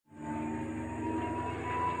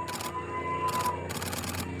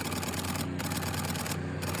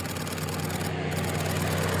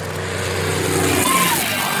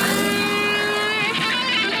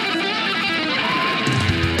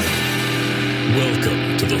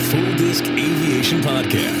Welcome to the Full Disc Aviation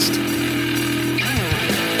Podcast.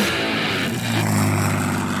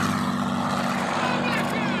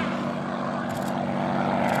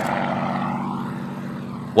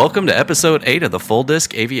 Welcome to episode 8 of the Full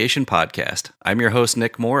Disc Aviation Podcast. I'm your host,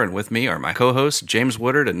 Nick Moore, and with me are my co-hosts, James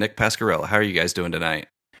Woodard and Nick Pascarella. How are you guys doing tonight?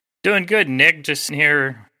 Doing good, Nick. Just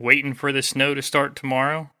here waiting for the snow to start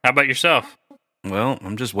tomorrow. How about yourself? Well,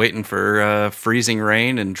 I'm just waiting for freezing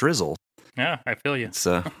rain and drizzle. Yeah, I feel you. It's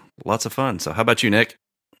lots of fun. So how about you, Nick?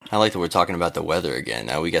 I like that we're talking about the weather again.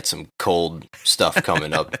 Now we got some cold stuff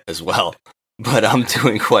coming up as well. But I'm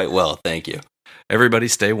doing quite well, thank you. Everybody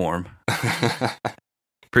stay warm.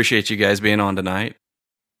 Appreciate you guys being on tonight.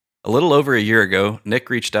 A little over a year ago, Nick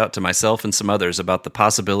reached out to myself and some others about the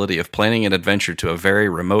possibility of planning an adventure to a very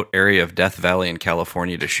remote area of Death Valley in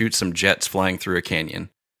California to shoot some jets flying through a canyon.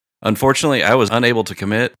 Unfortunately, I was unable to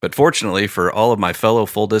commit, but fortunately for all of my fellow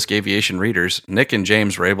Full Disc Aviation readers, Nick and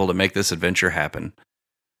James were able to make this adventure happen.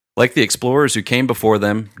 Like the explorers who came before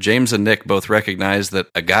them, James and Nick both recognized that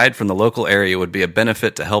a guide from the local area would be a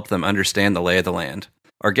benefit to help them understand the lay of the land.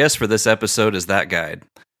 Our guest for this episode is that guide.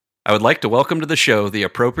 I would like to welcome to the show the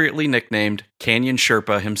appropriately nicknamed Canyon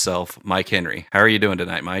Sherpa himself, Mike Henry. How are you doing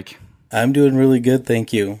tonight, Mike? I'm doing really good,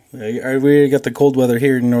 thank you. We got the cold weather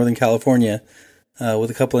here in Northern California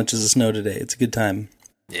with a couple inches of snow today. It's a good time.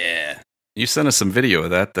 Yeah. You sent us some video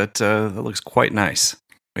of that. That looks quite nice.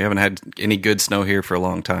 We haven't had any good snow here for a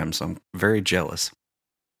long time, so I'm very jealous.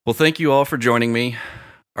 Well, thank you all for joining me.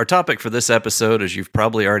 Our topic for this episode, as you've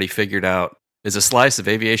probably already figured out, is a slice of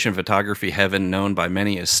aviation photography heaven known by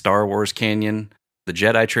many as Star Wars Canyon, the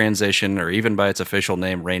Jedi Transition, or even by its official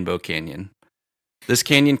name, Rainbow Canyon. This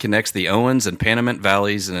canyon connects the Owens and Panamint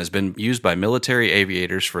valleys and has been used by military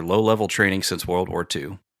aviators for low-level training since World War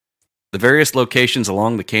II. The various locations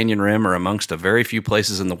along the canyon rim are amongst a very few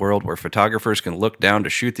places in the world where photographers can look down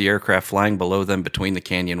to shoot the aircraft flying below them between the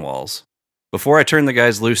canyon walls. Before I turn the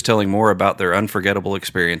guys loose telling more about their unforgettable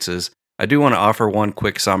experiences, I do want to offer one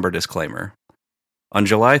quick somber disclaimer. On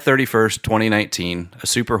July 31st, 2019, a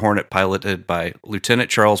Super Hornet piloted by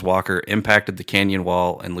Lieutenant Charles Walker impacted the canyon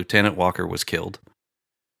wall and Lieutenant Walker was killed.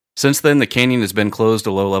 Since then, the canyon has been closed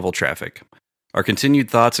to low-level traffic. Our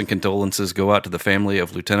continued thoughts and condolences go out to the family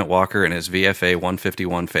of Lieutenant Walker and his VFA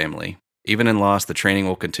 151 family. Even in loss, the training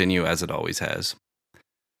will continue as it always has.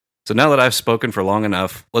 So now that I've spoken for long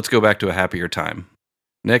enough, let's go back to a happier time.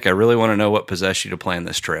 Nick, I really want to know what possessed you to plan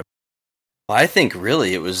this trip. Well, I think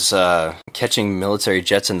really it was catching military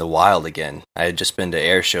jets in the wild again. I had just been to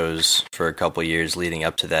air shows for a couple years leading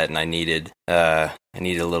up to that, and I needed a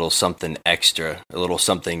little something extra, a little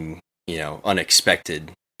something,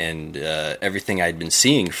 unexpected. And everything I'd been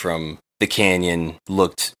seeing from the canyon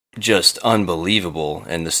looked just unbelievable.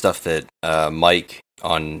 And the stuff that Mike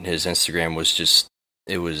on his Instagram was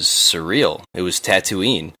it was surreal. It was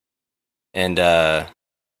Tatooine. And I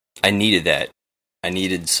needed that. I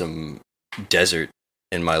needed some desert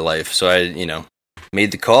in my life. So I,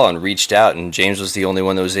 made the call and reached out. And James was the only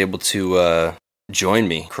one that was able to join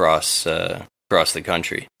me across the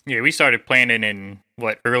country. Yeah, we started planning in,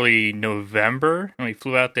 early November? And we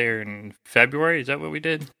flew out there in February? Is that what we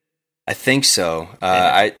did? I think so.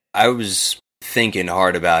 I was thinking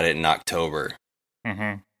hard about it in October.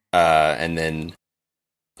 Mm-hmm. And then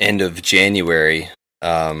end of January,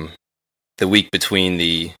 the week between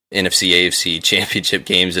the NFC-AFC championship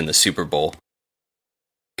games and the Super Bowl.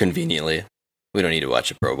 Conveniently. We don't need to watch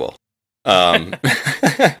a Pro Bowl.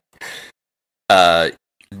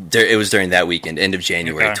 It was during that weekend, end of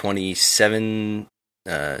January, okay. 26,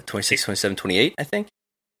 27, 28, I think.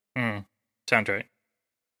 Sounds right.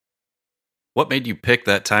 What made you pick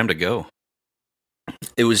that time to go?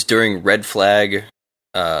 It was during Red Flag,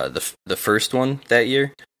 the first one that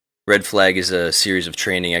year. Red Flag is a series of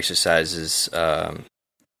training exercises,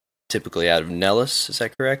 typically out of Nellis. Is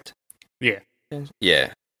that correct? Yeah.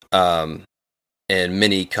 Yeah. And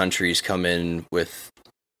many countries come in with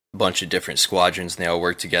a bunch of different squadrons, and they all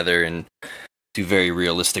work together and do very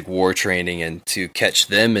realistic war training. And to catch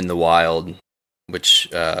them in the wild, which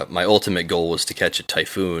my ultimate goal was to catch a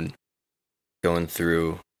typhoon going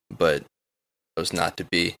through, but it was not to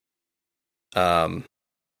be. That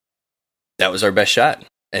was our best shot.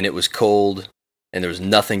 And it was cold, and there was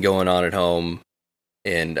nothing going on at home,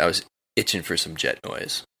 and I was itching for some jet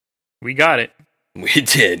noise. We got it. We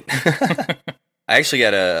did. I actually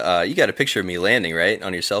got you got a picture of me landing, right,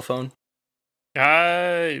 on your cell phone?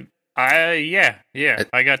 Yeah. I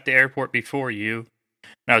got the airport before you,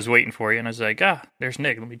 and I was waiting for you, and I was like, there's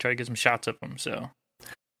Nick. Let me try to get some shots of him. So,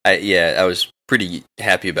 I was pretty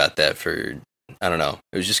happy about that. I don't know.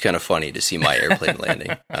 It was just kind of funny to see my airplane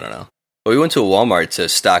landing. I don't know. Well, we went to a Walmart to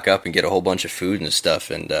stock up and get a whole bunch of food and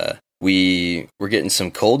stuff, and we were getting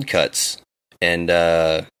some cold cuts, and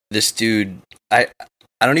this dude, I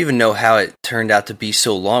don't even know how it turned out to be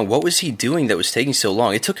so long. What was he doing that was taking so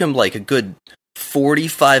long? It took him like a good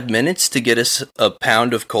 45 minutes to get us a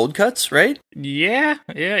pound of cold cuts, right? Yeah,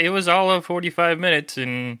 it was all of 45 minutes,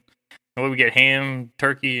 and we get ham,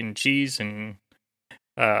 turkey, and cheese, and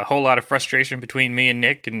a whole lot of frustration between me and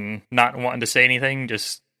Nick, and not wanting to say anything,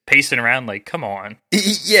 just pacing around like, come on.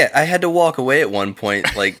 Yeah, I had to walk away at one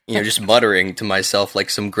point, like, just muttering to myself like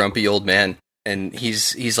some grumpy old man. And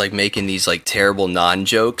he's like making these like terrible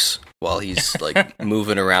non-jokes while he's like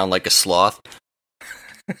moving around like a sloth.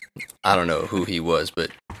 I don't know who he was,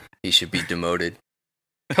 but he should be demoted.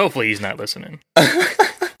 Hopefully he's not listening.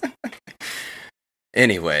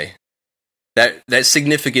 Anyway, that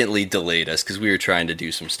significantly delayed us because we were trying to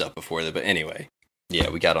do some stuff before that. But anyway,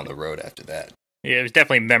 yeah, we got on the road after that. Yeah, it was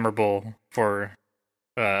definitely memorable for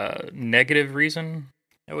negative reason,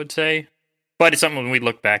 I would say. But it's something we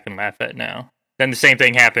look back and laugh at now. Then the same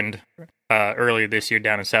thing happened earlier this year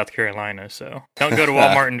down in South Carolina. So don't go to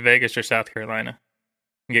Walmart in Vegas or South Carolina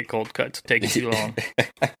and get cold cuts. It's taking too long.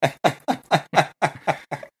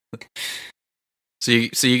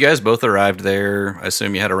 So you guys both arrived there. I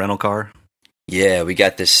assume you had a rental car? Yeah, we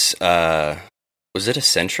got this. Was it a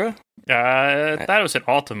Sentra? I thought it was an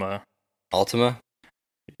Altima. Altima?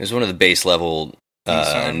 It was one of the base level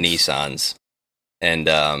Nissans.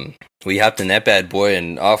 And we hopped in that bad boy,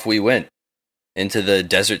 and off we went into the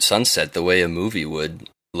desert sunset, the way a movie would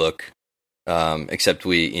look. Except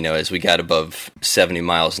we, as we got above 70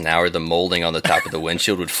 miles an hour, the molding on the top of the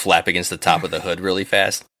windshield would flap against the top of the hood really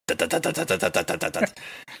fast. Yeah,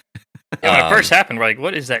 when it first happened, we're like,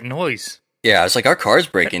 what is that noise? Yeah, I was like, our car's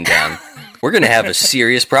breaking down. We're going to have a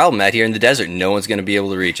serious problem out here in the desert. No one's going to be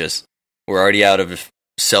able to reach us. We're already out of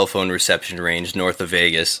cell phone reception range north of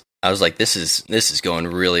Vegas. I was like, this is going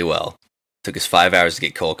really well. Took us 5 hours to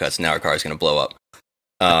get cold cuts. Now our car's going to blow up.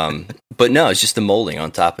 But no, it's just the molding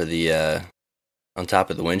on top of the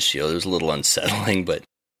windshield. It was a little unsettling, but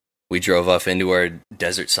we drove off into our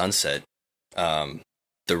desert sunset.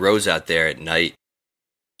 The roads out there at night,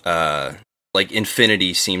 like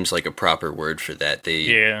infinity seems like a proper word for that.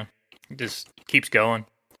 It just keeps going.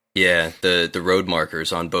 Yeah, the road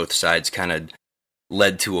markers on both sides kind of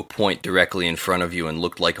led to a point directly in front of you and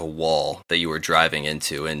looked like a wall that you were driving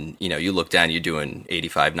into. And, you look down, you're doing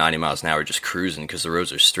 85, 90 miles an hour just cruising because the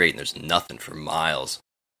roads are straight and there's nothing for miles.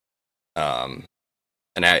 And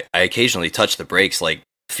I occasionally touched the brakes, like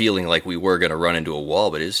feeling like we were going to run into a wall,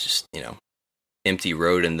 but it's just, empty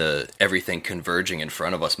road and everything converging in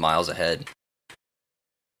front of us miles ahead.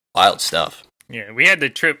 Wild stuff. Yeah, we had the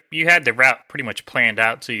trip, you had the route pretty much planned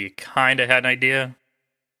out, so you kind of had an idea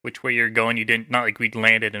which way you're going. You didn't, not like we'd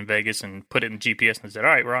landed in Vegas and put it in GPS and said, all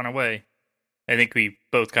right, we're on our way. I think we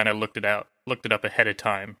both kind of looked it up ahead of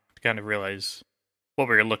time to kind of realize what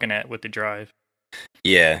we were looking at with the drive.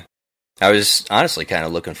 Yeah, I was honestly kind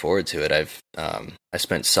of looking forward to it. I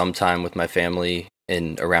spent some time with my family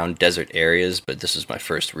in around desert areas, but this is my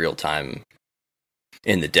first real time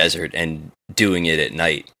in the desert, and doing it at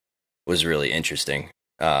night was really interesting.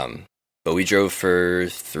 But we drove for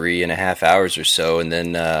 3.5 hours or so, and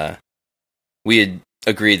then we had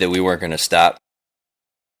agreed that we weren't going to stop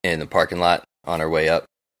in the parking lot on our way up.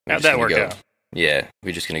 How'd that work out? Yeah,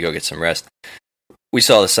 we're just going to go get some rest. We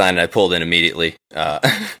saw the sign, and I pulled in immediately.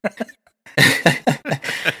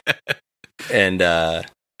 And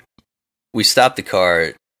we stopped the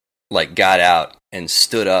car, like got out and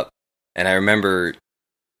stood up, and I remember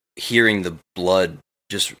hearing the blood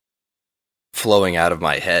just flowing out of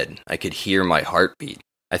my head. I could hear my heartbeat.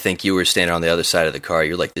 I think you were standing on the other side of the car.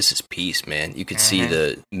 You're like, this is peace, man. You could see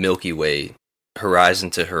the Milky Way, horizon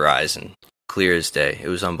to horizon, clear as day. It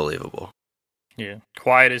was unbelievable. Yeah,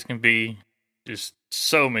 quiet as can be. Just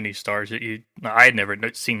so many stars that I had never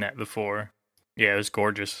seen that before. Yeah, it was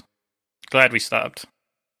gorgeous. Glad we stopped.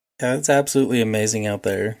 Yeah, it's absolutely amazing out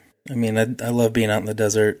there. I mean, I love being out in the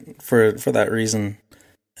desert for that reason.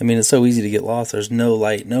 I mean, it's so easy to get lost. There's no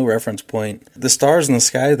light, no reference point. The stars in the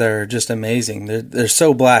sky there are just amazing. They're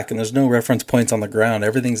so black, and there's no reference points on the ground.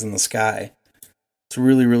 Everything's in the sky. It's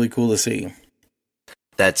really, really cool to see.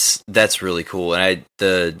 That's really cool. And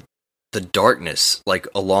the darkness, like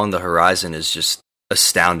along the horizon, is just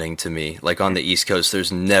astounding to me. Like on the East Coast,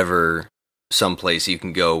 there's never some place you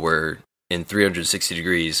can go where in 360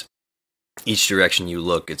 degrees, each direction you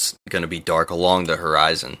look, it's going to be dark along the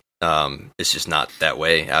horizon. It's just not that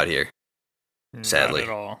way out here, sadly. Not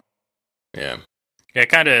at all. Yeah. Yeah,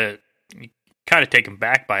 kind of taken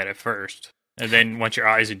back by it at first, and then once your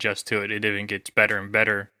eyes adjust to it, it even gets better and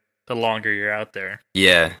better the longer you're out there.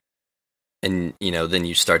 Yeah. And, then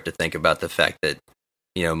you start to think about the fact that,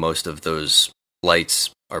 most of those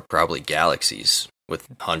lights are probably galaxies with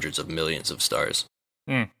hundreds of millions of stars.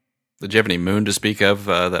 Did you have any moon to speak of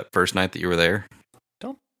that first night that you were there?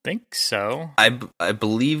 Don't think so. I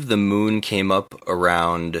believe the moon came up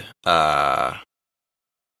around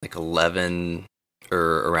like 11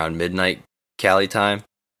 or around midnight Cali time.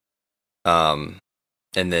 And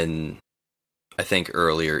then I think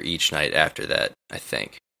earlier each night after that, I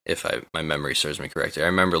think, if my memory serves me correctly. I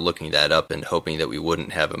remember looking that up and hoping that we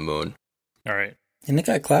wouldn't have a moon. All right. And it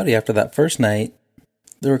got cloudy after that first night.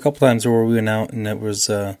 There were a couple times where we went out and it was,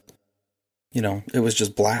 it was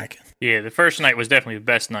just black. Yeah, the first night was definitely the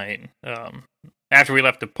best night. After we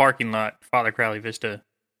left the parking lot, Father Crowley Vista,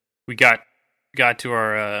 we got to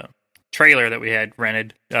our trailer that we had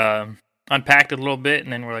rented, unpacked it a little bit,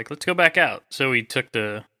 and then we're like, let's go back out. So we took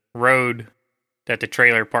the road that the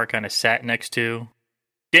trailer park kind of sat next to.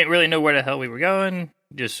 Didn't really know where the hell we were going.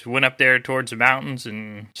 Just went up there towards the mountains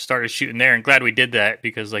and started shooting there. And glad we did that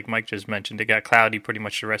because, like Mike just mentioned, it got cloudy pretty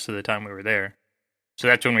much the rest of the time we were there. So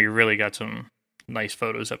that's when we really got some nice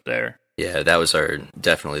photos up there. Yeah, that was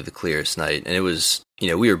definitely the clearest night. And it was,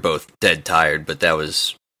 we were both dead tired, but that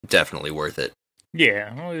was definitely worth it.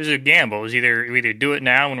 Yeah, well, it was a gamble. It was we either do it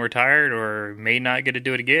now when we're tired or may not get to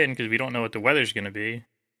do it again because we don't know what the weather's going to be.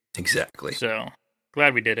 Exactly. So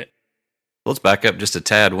glad we did it. Let's back up just a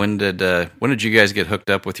tad. When did you guys get hooked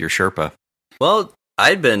up with your Sherpa? Well,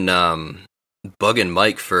 I'd been bugging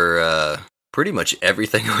Mike for pretty much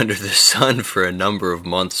everything under the sun for a number of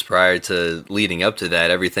months prior to leading up to that.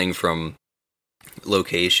 Everything from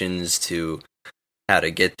locations to how to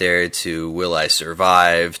get there to will I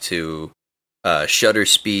survive to shutter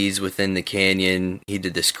speeds within the canyon. He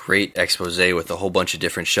did this great expose with a whole bunch of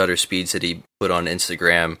different shutter speeds that he put on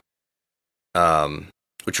Instagram.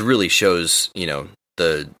 Which really shows,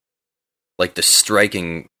 the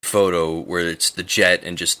striking photo where it's the jet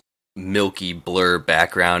and just milky blur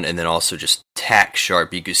background, and then also just tack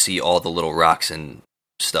sharp. You could see all the little rocks and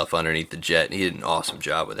stuff underneath the jet. He did an awesome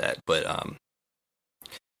job with that. But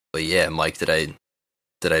yeah, Mike, did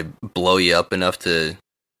I blow you up enough to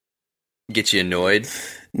get you annoyed?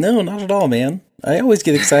 No, not at all, man. I always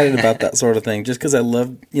get excited about that sort of thing just because I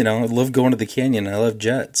love going to the canyon. I love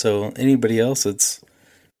jet. So anybody else that's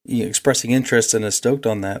expressing interest and is stoked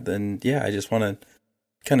on that, then yeah, I just want to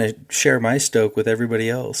kind of share my stoke with everybody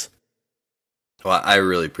else. Well, I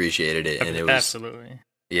really appreciated it, and it was absolutely,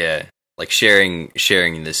 yeah, like sharing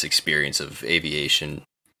this experience of aviation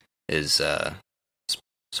is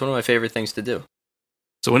it's one of my favorite things to do.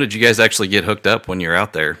 So when did you guys actually get hooked up when you're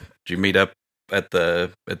out there? Did you meet up at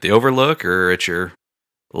the overlook or at your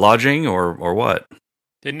lodging or what?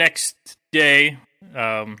 The next day,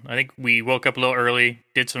 I think we woke up a little early,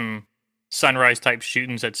 did some sunrise type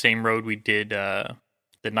shootings that same road we did the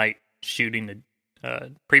night shooting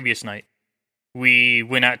the previous night. We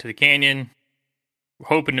went out to the canyon,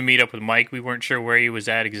 hoping to meet up with Mike. We weren't sure where he was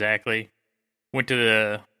at exactly. Went to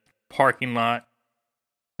the parking lot,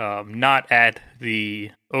 not at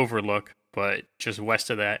the overlook, but just west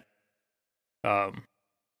of that.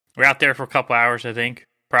 We're out there for a couple hours, I think,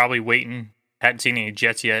 probably waiting. Hadn't seen any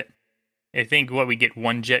jets yet. I think we get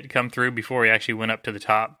one jet come through before we actually went up to the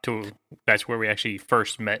top. That's where we actually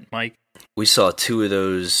first met Mike. We saw two of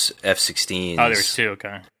those F-16s. Oh, there was two.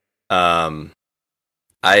 Okay.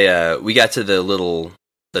 We got to the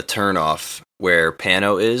turnoff where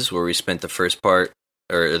Pano is, where we spent the first part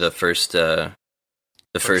or the first day.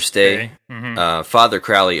 Mm-hmm. Father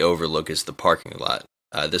Crowley Overlook is the parking lot.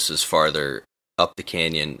 This is farther up the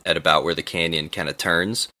canyon at about where the canyon kind of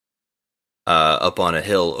turns. Up on a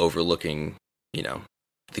hill overlooking,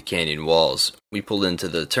 the canyon walls. We pulled into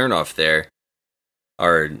the turnoff there.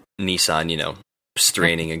 Our Nissan,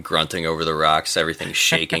 straining and grunting over the rocks, everything's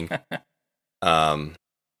shaking. But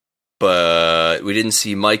we didn't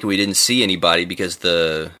see Mike and we didn't see anybody because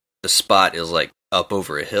the spot is like up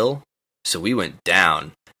over a hill. So we went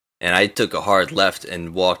down and I took a hard left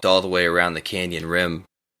and walked all the way around the canyon rim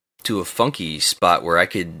to a funky spot where I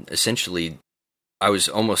was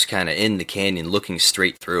almost kind of in the canyon looking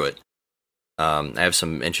straight through it. I have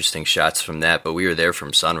some interesting shots from that, but we were there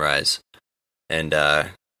from sunrise and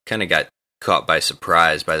kind of got caught by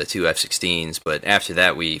surprise by the two F-16s. But after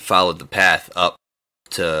that, we followed the path up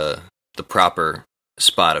to the proper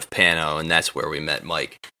spot of Pano, and that's where we met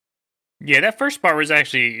Mike. Yeah, that first part was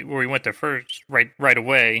actually where we went to first right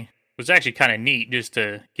away. It was actually kind of neat just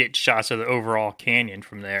to get shots of the overall canyon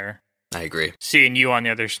from there. I agree. Seeing you on the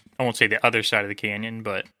other, I won't say the other side of the canyon,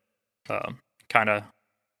 but kind of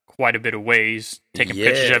quite a bit of ways, taking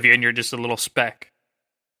pictures of you, and you're just a little speck.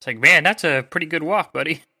 It's like, man, that's a pretty good walk,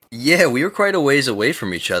 buddy. Yeah, we were quite a ways away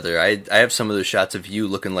from each other. I have some of those shots of you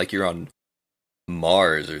looking like you're on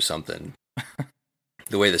Mars or something.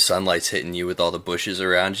 The way the sunlight's hitting you with all the bushes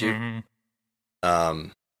around you. Mm-hmm.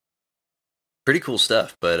 Pretty cool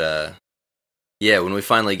stuff. But yeah, when we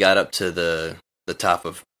finally got up to the top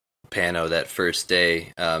of Pano that first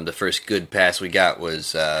day, the first good pass we got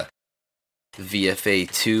was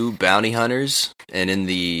VFA 2 Bounty Hunters. And in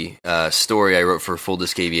the story I wrote for Full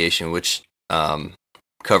Disc Aviation, which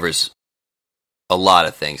covers a lot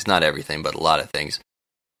of things, not everything, but a lot of things.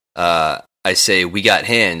 I say, "We got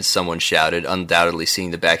hands," someone shouted, undoubtedly seeing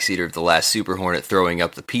the backseater of the last Super Hornet throwing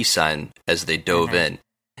up the peace sign as they dove in.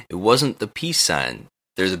 It wasn't the peace sign.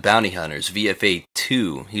 They're the bounty hunters, VFA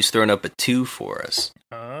 2. He's throwing up a 2 for us.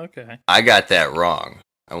 Okay. I got that wrong.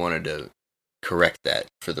 I wanted to correct that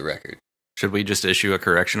for the record. Should we just issue a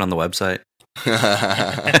correction on the website?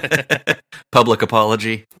 Public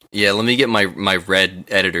apology. Yeah, let me get my red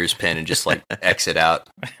editor's pen and just like exit out.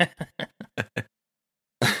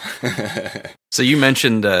 So you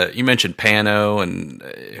mentioned Pano, and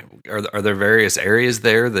are there various areas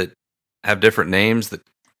there that have different names that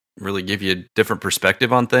really give you a different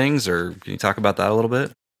perspective on things, or can you talk about that a little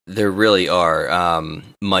bit? There really are.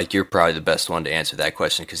 Mike, you're probably the best one to answer that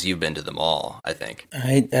question because you've been to them all, I think.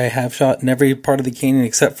 I have shot in every part of the canyon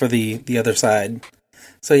except for the other side.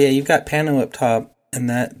 So yeah, you've got Pano up top, and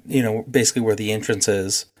that, basically where the entrance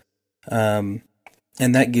is.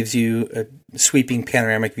 And that gives you a sweeping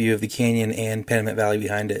panoramic view of the canyon and Panamint Valley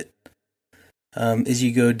behind it. As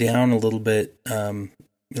you go down a little bit,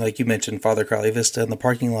 like you mentioned, Father Crowley Vista in the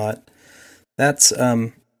parking lot, that's,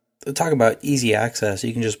 talk about easy access.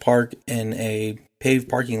 You can just park in a paved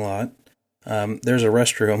parking lot. There's a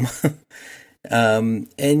restroom.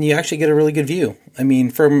 And you actually get a really good view. I mean,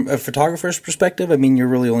 from a photographer's perspective, you're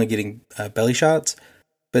really only getting belly shots.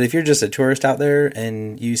 But if you're just a tourist out there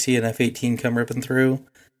and you see an F-18 come ripping through,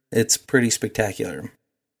 it's pretty spectacular.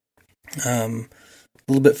 A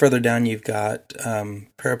little bit further down, you've got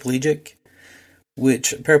Paraplegic,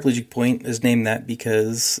 which Paraplegic Point is named that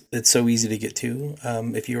because it's so easy to get to.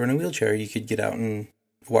 If you were in a wheelchair, you could get out and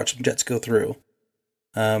watch some jets go through.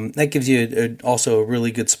 That gives you also a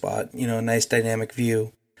really good spot, a nice dynamic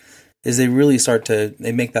view, as they really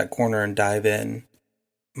they make that corner and dive in.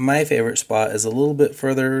 My favorite spot is a little bit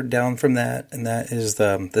further down from that, and that is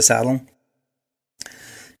the saddle.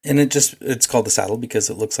 And it's called the saddle because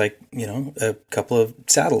it looks like, a couple of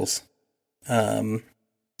saddles. A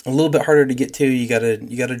little bit harder to get to. You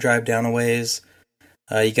gotta drive down a ways.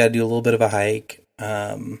 You gotta do a little bit of a hike.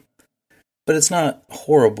 But it's not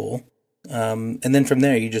horrible. And then from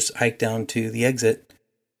there, you just hike down to the exit,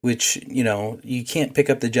 which, you can't pick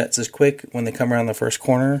up the jets as quick when they come around the first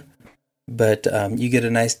corner. But you get a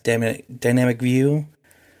nice dynamic view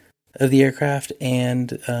of the aircraft, and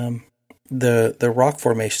the rock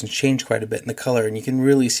formations change quite a bit in the color, and you can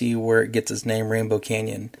really see where it gets its name, Rainbow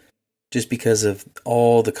Canyon, just because of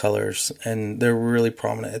all the colors, and they're really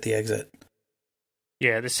prominent at the exit.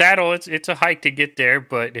 Yeah, the saddle, it's a hike to get there,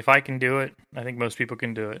 but if I can do it, I think most people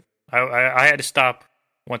can do it. I had to stop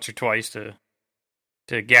once or twice to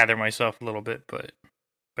gather myself a little bit, but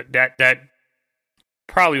that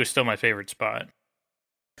probably was still my favorite spot.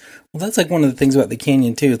 Well, that's like one of the things about the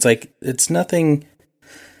canyon too. It's like it's not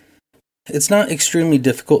extremely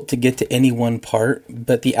difficult to get to any one part,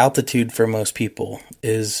 but the altitude for most people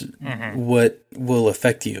is what will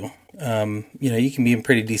affect you. You can be in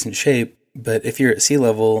pretty decent shape, but if you're at sea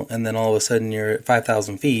level and then all of a sudden you're at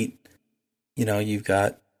 5,000 feet, you've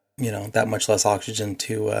got that much less oxygen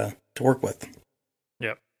to work with.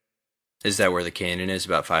 Yep. Is that where the canyon is,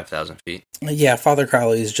 about 5,000 feet? Yeah, Father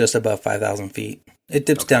Crowley is just above 5,000 feet. It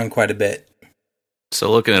dips down quite a bit.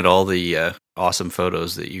 So looking at all the awesome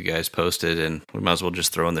photos that you guys posted, and we might as well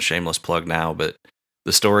just throw in the shameless plug now, but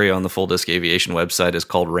the story on the Full Disc Aviation website is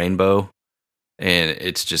called Rainbow, and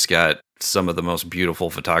it's just got some of the most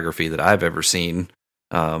beautiful photography that I've ever seen.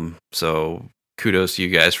 So kudos to you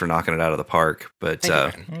guys for knocking it out of the park. But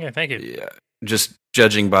thank you. Yeah, just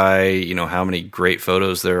judging by how many great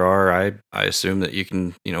photos there are, I assume that you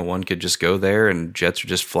can one could just go there and jets are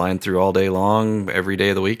just flying through all day long, every day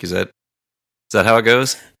of the week. Is that how it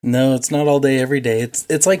goes? No, it's not all day every day.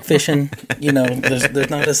 It's like fishing. There's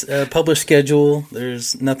not a published schedule.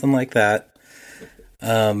 There's nothing like that.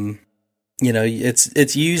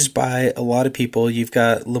 It's used by a lot of people. You've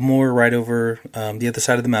got Lemoore right over the other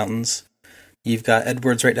side of the mountains. You've got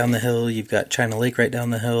Edwards right down the hill. You've got China Lake right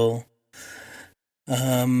down the hill.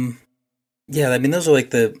 Those are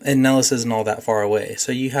like and Nellis isn't all that far away.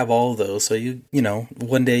 So you have all of those. So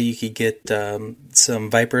one day you could get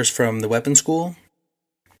some Vipers from the weapons school.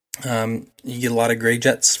 You get a lot of gray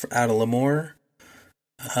jets out of Lemoore,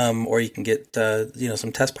 or you can get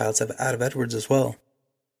some test pilots out of Edwards as well.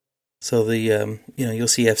 So you'll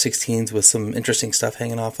see F-16s with some interesting stuff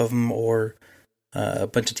hanging off of them, or a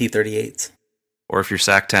bunch of T-38s. Or if you're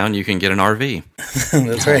Sacktown, you can get an RV.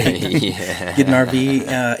 That's right. Yeah. Get an RV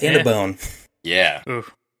and a bone. Yeah.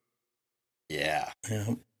 Oof. Yeah.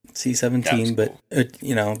 C-17, but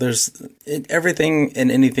cool. there's everything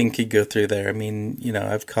and anything could go through there. I mean,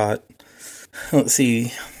 I've caught, let's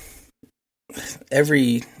see,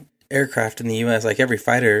 every aircraft in the U.S., like every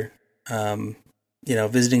fighter,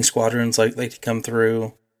 visiting squadrons like to come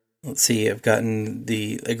through. Let's see, I've gotten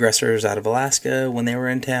the aggressors out of Alaska when they were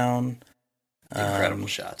in town. Incredible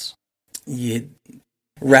shots.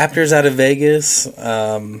 Raptors out of Vegas.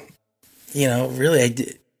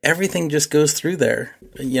 Really, everything just goes through there.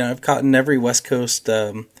 I've caught in every West Coast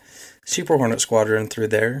Super Hornet squadron through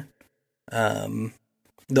there. The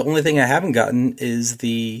only thing I haven't gotten is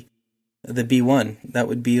the B-1. That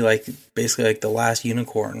would be basically like the last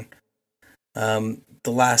unicorn.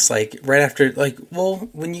 The last, right after,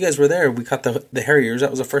 when you guys were there, we caught the Harriers. That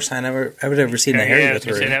was the first time I would ever seen the Harrier. Yeah, I was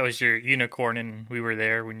going to say that was your unicorn, and we were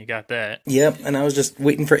there when you got that. Yep, and I was just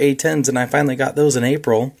waiting for A-10s, and I finally got those in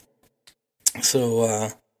April. So,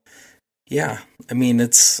 I mean,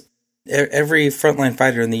 it's every frontline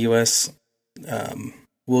fighter in the U.S.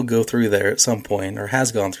 Will go through there at some point, or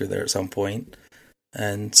has gone through there at some point,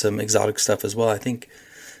 and some exotic stuff as well. I think,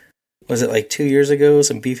 was it 2 years ago,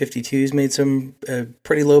 some B-52s made some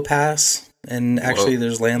pretty low pass, and actually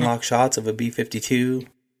there's landlocked shots of a B-52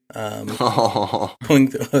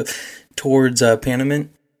 going towards Panamint.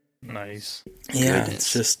 Nice. Yeah,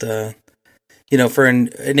 Goodness. It's just, for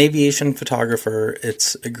an aviation photographer,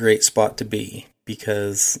 it's a great spot to be,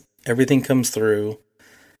 because everything comes through,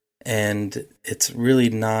 and it's really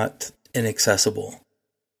not inaccessible.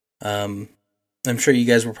 I'm sure you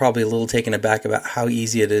guys were probably a little taken aback about how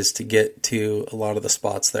easy it is to get to a lot of the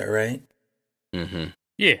spots there, right? Mm-hmm.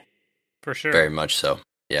 Yeah, for sure. Very much so.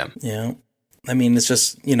 Yeah. Yeah. I mean, it's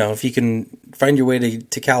just, if you can find your way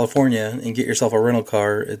to California and get yourself a rental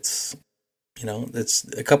car, it's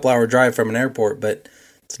a couple hour drive from an airport, but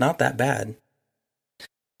it's not that bad.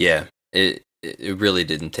 Yeah. It really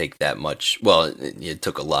didn't take that much. Well, it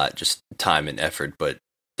took a lot, just time and effort, but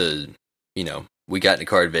we got in a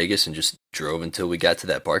car in Vegas and just drove until we got to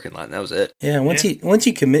that parking lot, and that was it. Yeah, once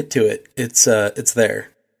you commit to it, it's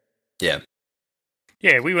there. Yeah.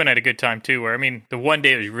 Yeah, we went at a good time too. Where the one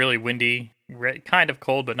day it was really windy, kind of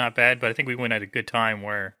cold, but not bad. But I think we went at a good time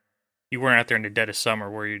where you weren't out there in the dead of summer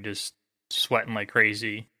where you're just sweating like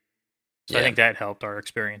crazy. So I think that helped our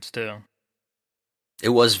experience too. It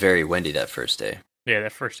was very windy that first day. Yeah,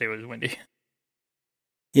 that first day was windy.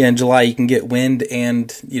 Yeah, in July you can get wind and,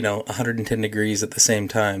 110 degrees at the same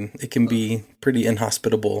time. It can be pretty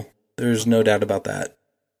inhospitable. There's no doubt about that.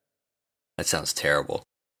 That sounds terrible.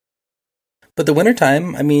 But the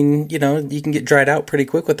wintertime, you can get dried out pretty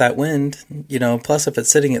quick with that wind. Plus if it's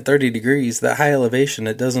sitting at 30 degrees, that high elevation,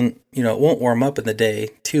 it doesn't, it won't warm up in the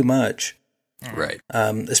day too much. Right.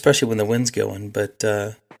 Especially when the wind's going. But,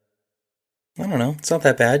 I don't know. It's not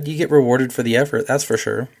that bad. You get rewarded for the effort, that's for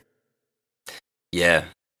sure. Yeah.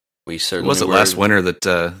 We certainly Was it last winter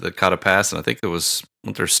that caught a pass, and I think wasn't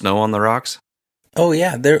there snow on the rocks? Oh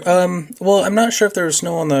yeah, there. Well, I'm not sure if there was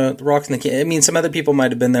snow on the rocks in the canyon. Some other people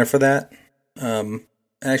might have been there for that. I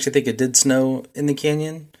actually think it did snow in the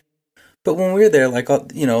canyon, but when we were there, a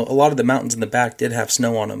lot of the mountains in the back did have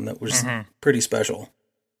snow on them. That was pretty special.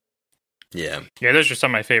 Yeah. Yeah, those are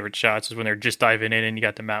some of my favorite shots. Is when they're just diving in and you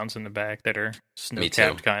got the mountains in the back that are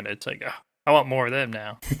snow-capped kind of. It's like, oh, I want more of them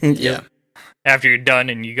now. Yeah. After you're done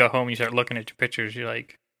and you go home and you start looking at your pictures, you're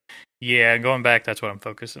like, yeah, going back, that's what I'm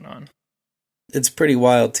focusing on. It's pretty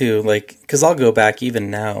wild, too, because I'll go back even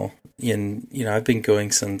now, and, I've been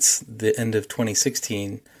going since the end of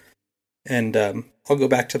 2016, and I'll go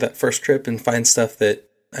back to that first trip and find stuff that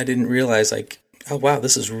I didn't realize, oh, wow,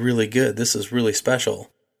 this is really good, this is really special,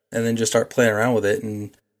 and then just start playing around with it,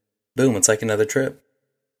 and boom, it's like another trip.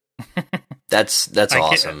 That's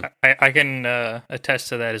awesome. I can attest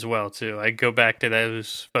to that as well, too. I go back to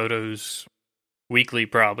those photos weekly,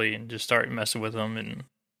 probably, and just start messing with them and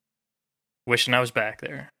wishing I was back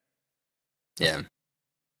there. Yeah.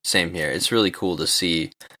 Same here. It's really cool to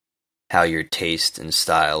see how your taste and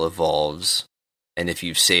style evolves. And if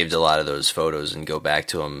you've saved a lot of those photos and go back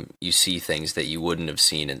to them, you see things that you wouldn't have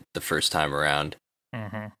seen the first time around.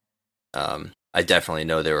 Mm-hmm. I definitely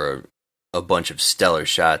know there were a bunch of stellar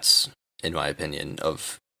shots, in my opinion,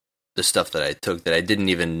 of the stuff that I took that I didn't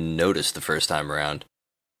even notice the first time around.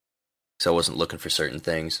 So I wasn't looking for certain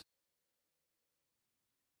things.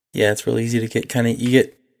 Yeah, it's really easy to get you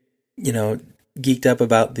get, geeked up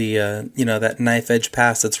about the, that knife edge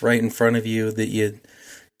pass that's right in front of you that you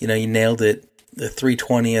nailed it the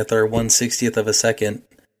 3/20th or 1/60th of a second.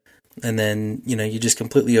 And then, you just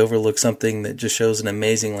completely overlook something that just shows an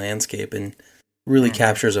amazing landscape and really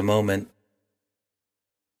captures a moment.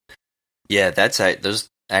 Yeah, those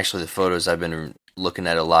actually the photos I've been looking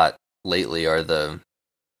at a lot lately are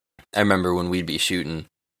I remember when we'd be shooting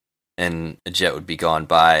and a jet would be gone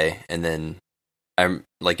by, and then I'm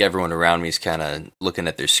like everyone around me is kind of looking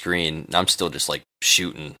at their screen, and I'm still just like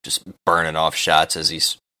shooting, just burning off shots as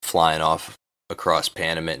he's flying off across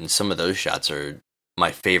Panamint, and some of those shots are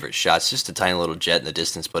my favorite shots. Just a tiny little jet in the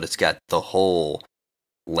distance, but it's got the whole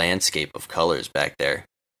landscape of colors back there.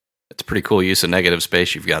 It's a pretty cool use of negative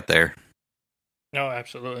space you've got there. No,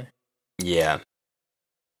 absolutely. Yeah,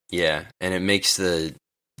 and it makes the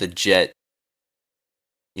jet,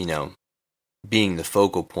 being the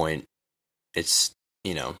focal point. It's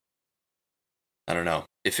I don't know.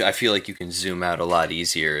 If I feel like you can zoom out a lot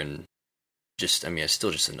easier, and it's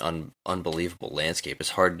still just an unbelievable landscape. It's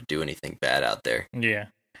hard to do anything bad out there. Yeah.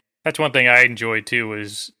 That's one thing I enjoy too,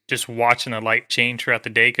 is just watching the light change throughout the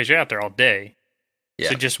day, because you're out there all day. Yeah.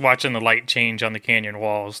 So just watching the light change on the canyon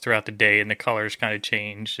walls throughout the day, and the colors kind of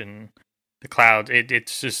change, and the clouds,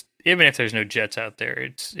 it's just, even if there's no jets out there,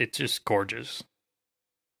 it's just gorgeous.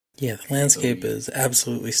 Yeah, the landscape is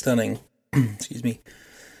absolutely stunning. Excuse me.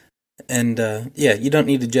 And you don't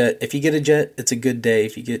need a jet. If you get a jet, it's a good day.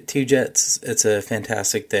 If you get 2 jets, it's a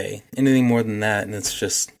fantastic day. Anything more than that, and it's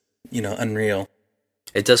just, unreal.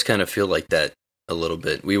 It does kind of feel like that a little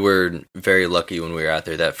bit. We were very lucky when we were out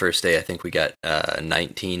there that first day. I think we got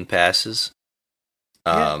 19 passes.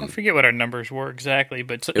 I forget what our numbers were exactly,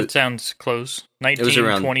 but it sounds close. 19, it was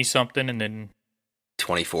around 20-something, and then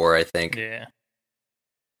 24, I think. Yeah.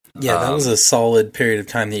 Yeah, that was a solid period of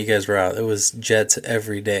time that you guys were out. It was jets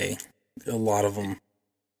every day. A lot of them.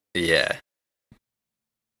 Yeah.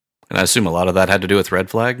 And I assume a lot of that had to do with red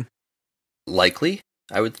flag? Likely,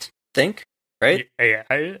 I would think, right? Yeah,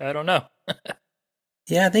 I don't know.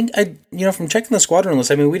 Yeah, I think from checking the squadron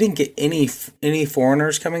list, we didn't get any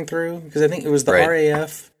foreigners coming through, because I think it was the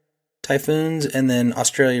RAF Typhoons, and then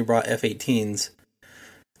Australia brought F-18s.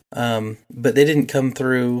 But they didn't come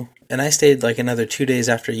through, and I stayed like another 2 days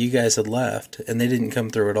after you guys had left, and they didn't come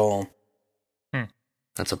through at all.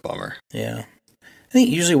 That's a bummer. Yeah. I think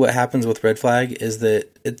usually what happens with red flag is that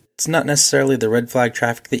it's not necessarily the red flag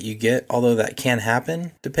traffic that you get, although that can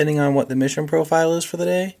happen depending on what the mission profile is for the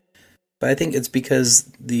day. But I think it's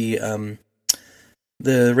because the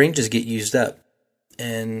ranges get used up,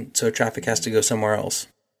 and so traffic has to go somewhere else.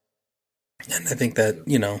 And I think that,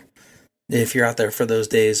 if you're out there for those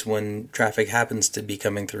days when traffic happens to be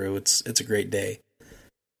coming through, it's a great day.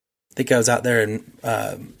 I think I was out there in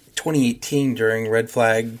 2018 during red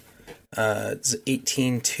flag. It's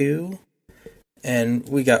 18-2, and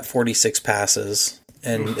we got 46 passes,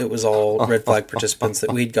 and it was all red flag participants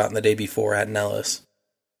that we'd gotten the day before at Nellis.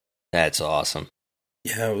 That's awesome.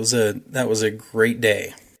 Yeah, that was a great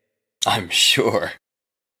day. I'm sure.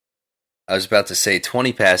 I was about to say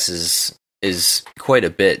 20 passes is quite a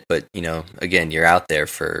bit, but again, you're out there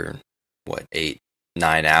for 8-9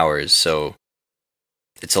 hours, so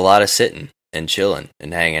it's a lot of sitting and chilling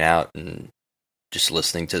and hanging out and just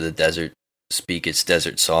listening to the desert speak its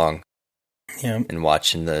desert song. Yeah. And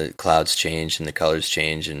watching the clouds change and the colors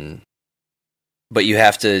change, but you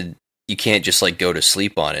can't just go to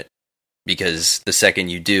sleep on it, because the second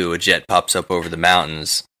you do, a jet pops up over the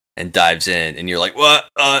mountains and dives in, and you're like, what?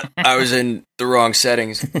 I was in the wrong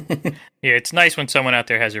settings. Yeah, it's nice when someone out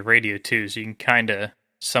there has a radio too, so you can kind of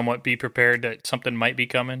somewhat be prepared that something might be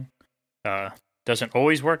coming. Doesn't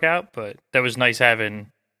always work out, but that was nice having a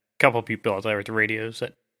couple people out there with the radios.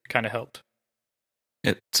 That kind of helped.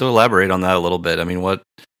 So elaborate on that a little bit. What,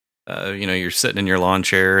 you're sitting in your lawn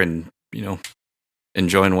chair and,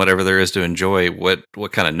 enjoying whatever there is to enjoy.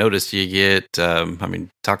 What kind of notice do you get?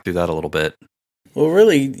 Talk through that a little bit. Well,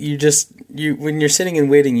 really, when you're sitting and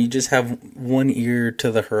waiting, you just have one ear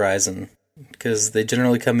to the horizon, because they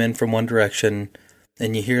generally come in from one direction,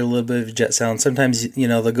 and you hear a little bit of jet sound. Sometimes,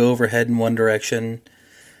 they'll go overhead in one direction,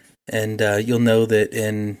 and you'll know that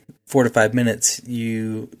in 4 to 5 minutes,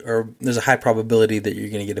 there's a high probability that you're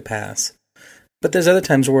going to get a pass. But there's other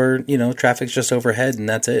times where, traffic's just overhead, and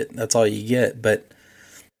that's it. That's all you get. But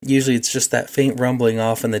usually it's just that faint rumbling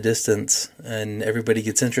off in the distance, and everybody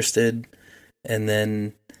gets interested. And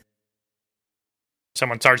then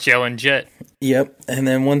someone starts yelling jet. Yep. And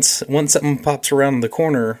then once something pops around the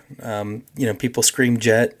corner, people scream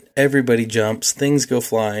jet, everybody jumps, things go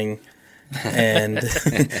flying, and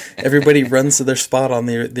everybody runs to their spot on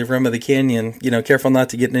the rim of the canyon, careful not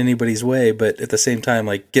to get in anybody's way, but at the same time,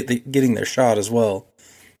 like getting their shot as well.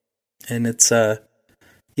 And it's,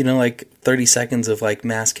 like 30 seconds of like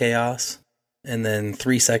mass chaos, and then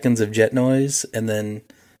 3 seconds of jet noise, and then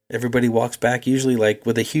everybody walks back usually like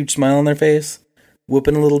with a huge smile on their face,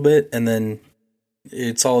 whooping a little bit, and then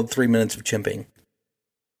it's all 3 minutes of chimping.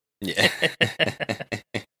 Yeah.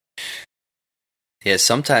 Yeah,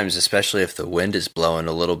 sometimes, especially if the wind is blowing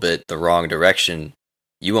a little bit the wrong direction,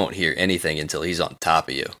 you won't hear anything until he's on top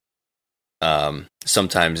of you.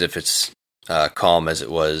 Sometimes if it's calm as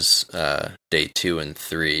it was day 2 and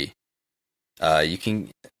 3, you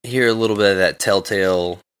can hear a little bit of that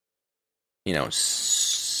telltale,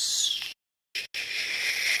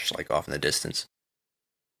 like off in the distance.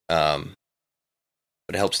 But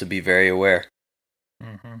it helps to be very aware.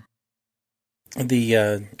 Mm-hmm.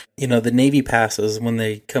 The Navy passes when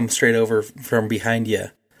they come straight over from behind you.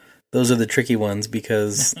 Those are the tricky ones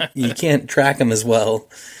because you can't track them as well,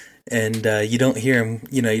 and you don't hear them.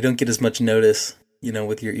 You don't get as much notice.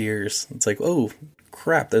 With your ears, it's like, oh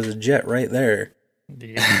crap, there's a jet right there.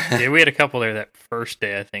 Yeah, we had a couple there that first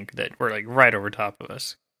day, I think, that were like right over top of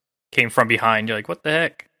us. Came from behind. You're like, what the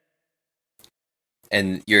heck?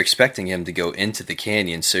 And you're expecting him to go into the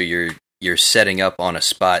canyon, so you're setting up on a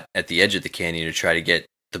spot at the edge of the canyon to try to get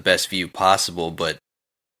the best view possible, but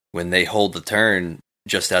when they hold the turn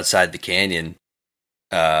just outside the canyon,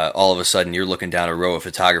 all of a sudden you're looking down a row of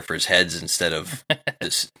photographers' heads instead of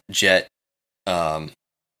this jet. I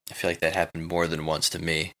feel like that happened more than once to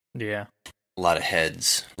me. Yeah. A lot of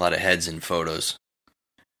heads in photos.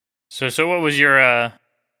 So what was your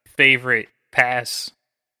favorite pass?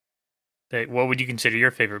 What would you consider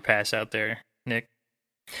your favorite pass out there, Nick?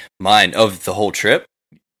 Mine, of the whole trip?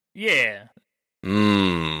 Yeah.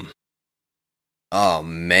 Oh,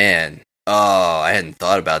 man. Oh, I hadn't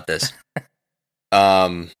thought about this.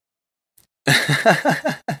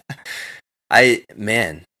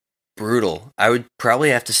 Brutal. I would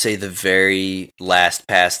probably have to say the very last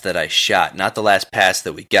pass that I shot, not the last pass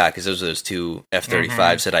that we got, because those are those 2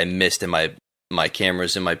 F-35s that I missed in my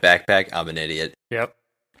cameras in my backpack. I'm an idiot. Yep.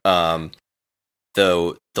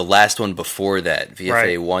 Though the last one before that, VFA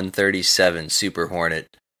Right. 137 Super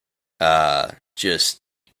Hornet, just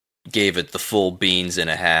gave it the full beans and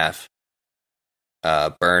a half,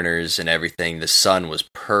 burners and everything. The sun was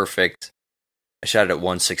perfect. I shot it at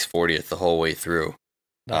 1/640th the whole way through.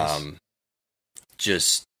 Nice.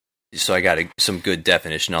 Just so I got some good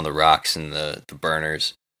definition on the rocks and the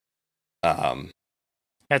burners. Had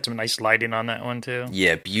some nice lighting on that one too.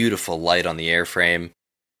 Yeah, beautiful light on the airframe.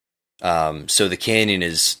 So the canyon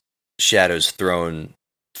is shadows thrown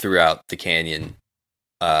throughout the canyon,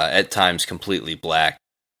 at times completely black,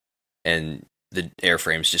 and the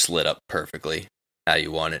airframe's just lit up perfectly how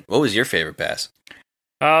you want it. What was your favorite pass?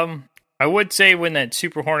 I would say when that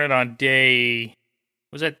Super Hornet on day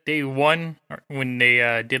 1, when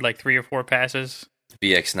they did like 3 or 4 passes.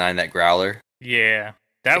 VX9, that growler. Yeah,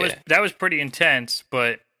 that was pretty intense.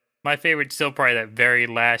 But my favorite's still probably that very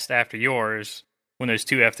last after yours, when those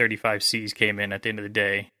 2 F-35Cs came in at the end of the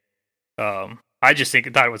day. I just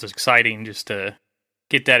thought it was exciting just to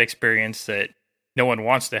get that experience that no one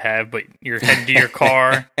wants to have, but you're heading to your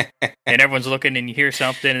car and everyone's looking and you hear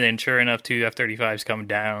something, and then sure enough 2 F-35s come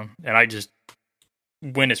down, and I just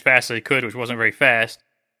went as fast as I could, which wasn't very fast,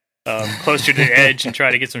 closer to the edge and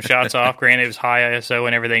try to get some shots off. Granted, it was high ISO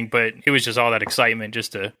and everything, but it was just all that excitement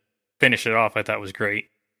just to finish it off. I thought was great.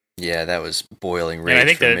 Yeah, that was boiling rage. And I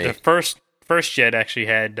think for me. the first jet actually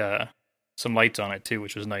had some lights on it too,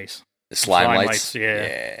 which was nice. The slime lights? lights,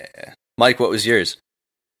 yeah. Mike, what was yours?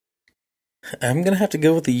 I'm gonna have to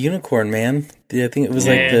go with the unicorn, man. I think it was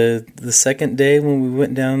like the second day when we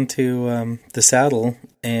went down to the saddle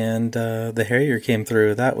and the Harrier came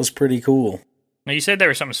through. That was pretty cool. Now, you said there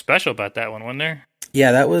was something special about that one, wasn't there?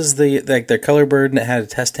 Yeah, that was their color bird, and it had a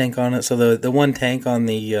test tank on it. So the one tank on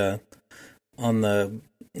the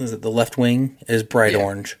left wing is bright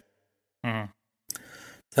orange. Mm-hmm.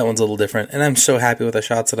 That one's a little different, and I'm so happy with the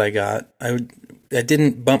shots that I got. I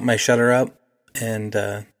didn't bump my shutter up, and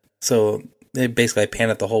so I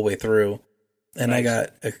panned it the whole way through, and nice. I got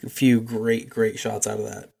a few great shots out of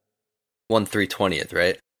that. 1/320th,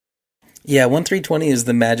 right? Yeah, 1/320 is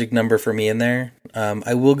the magic number for me in there.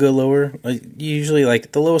 I will go lower. Usually,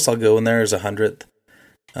 like the lowest I'll go in there is 100th.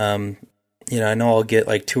 I know I'll get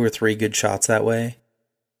like 2 or 3 good shots that way,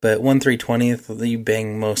 but 1/320th, you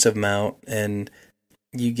bang most of them out, and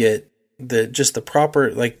you get the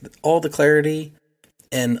proper, like, all the clarity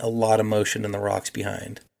and a lot of motion in the rocks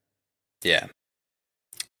behind. Yeah.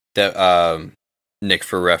 That Nick,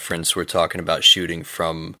 for reference, we're talking about shooting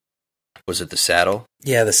from, was it the saddle?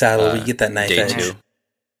 Yeah, the saddle. We get that knife day edge. 2.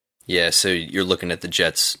 Yeah, so you're looking at the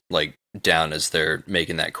jets like down as they're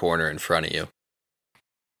making that corner in front of you.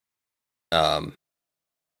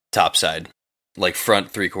 Top side, like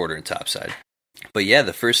front 3/4 and top side. But yeah,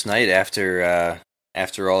 the first night after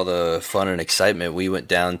all the fun and excitement, we went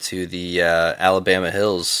down to the Alabama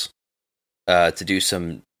hills to do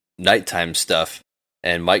some nighttime stuff,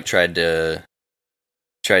 and Mike tried to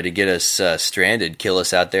get us stranded, kill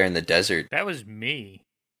us out there in the desert. That was me.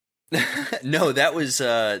 No, that was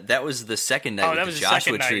the second night. Oh, with that the was the Joshua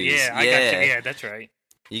second trees. night. Yeah, I got you. Yeah, that's right.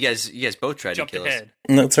 You guys both tried Jumped to kill ahead.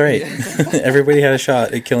 That's right. Everybody had a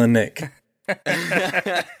shot at killing Nick.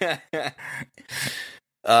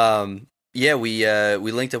 us. Yeah,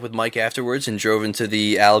 we linked up with Mike afterwards and drove into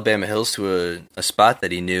the Alabama hills to a spot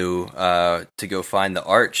that he knew to go find the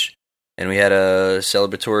arch, and we had a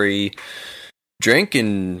celebratory drink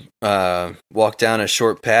and walked down a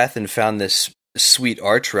short path and found this sweet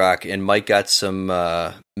arch rock, and Mike got some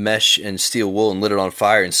mesh and steel wool and lit it on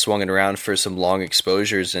fire and swung it around for some long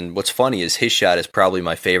exposures. And what's funny is his shot is probably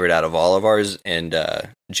my favorite out of all of ours, and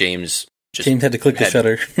James had to click the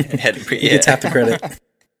shutter. He gets half the credit.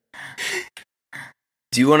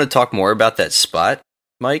 Do you want to talk more about that spot,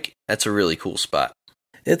 Mike? That's a really cool spot.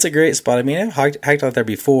 It's a great spot. I mean, I've hiked out there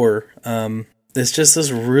before. It's just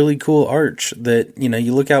this really cool arch that,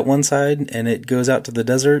 you look out one side and it goes out to the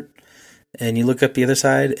desert, and you look up the other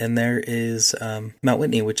side and there is Mount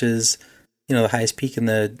Whitney, which is, the highest peak in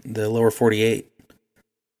the lower 48.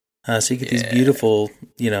 So you get these beautiful,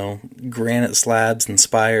 granite slabs and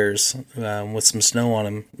spires with some snow on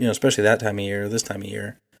them, especially that time of year, this time of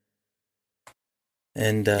year.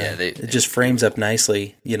 And it just frames up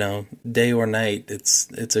nicely, day or night.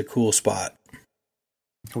 It's a cool spot.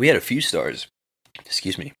 We had a few stars,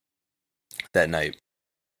 that night.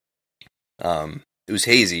 It was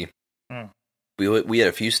hazy. We had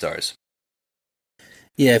a few stars.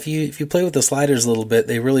 Yeah, if you play with the sliders a little bit,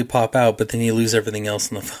 they really pop out, but then you lose everything else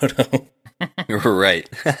in the photo. Right.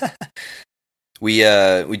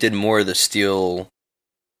 We did more of the steel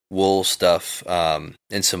wool stuff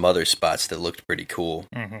in some other spots that looked pretty cool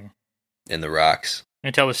in the rocks.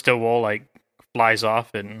 Until the steel wool flies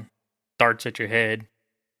off and darts at your head.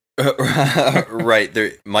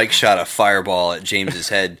 Right. Mike shot a fireball at James's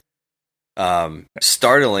head.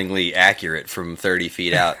 Startlingly accurate from 30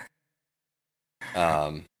 feet out.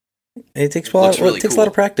 It takes a lot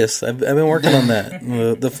of practice. I've been working on that.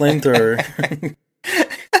 The flamethrower.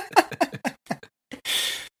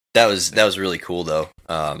 That was really cool though.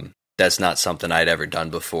 That's not something I'd ever done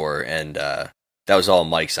before, and that was all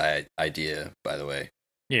Mike's idea, by the way.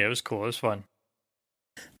 Yeah, it was cool. It was fun.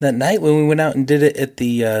 That night when we went out and did it at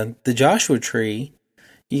the Joshua tree,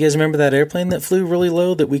 you guys remember that airplane that flew really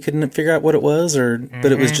low that we couldn't figure out what it was,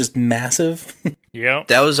 but it was just massive? Yeah.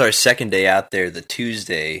 That was our second day out there, the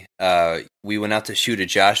Tuesday. We went out to shoot a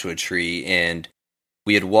Joshua tree, and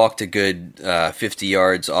we had walked a good 50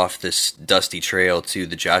 yards off this dusty trail to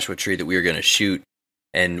the Joshua tree that we were going to shoot.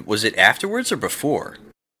 And was it afterwards or before?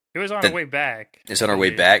 It was on our way back. It's on our way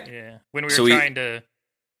back? Yeah. When we were trying to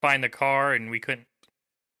find the car and we couldn't.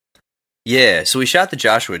 Yeah, so we shot the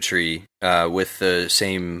Joshua tree with the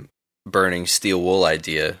same burning steel wool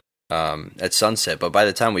idea at sunset, but by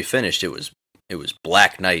the time we finished, it was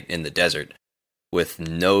black night in the desert with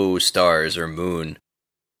no stars or moon.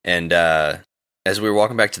 And as we were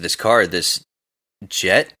walking back to this car, this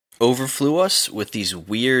jet overflew us with these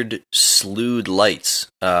weird slewed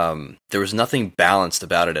lights. There was nothing balanced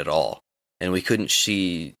about it at all, and we couldn't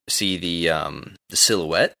see the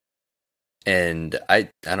silhouette. And I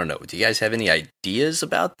don't know. Do you guys have any ideas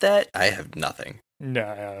about that? I have nothing.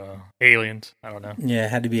 No, aliens. I don't know. Yeah, it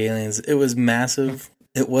had to be aliens. It was massive.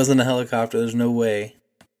 It wasn't a helicopter. There's no way.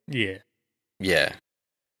 Yeah. Yeah.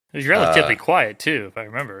 It was relatively quiet too, if I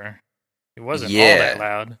remember. It wasn't all that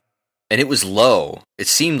loud. And it was low. It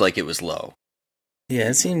seemed like it was low. Yeah,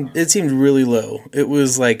 it seemed really low. It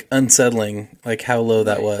was unsettling, how low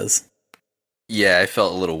that was. Yeah, I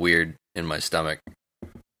felt a little weird in my stomach.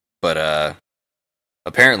 But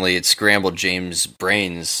apparently it scrambled James'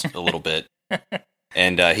 brains a little bit.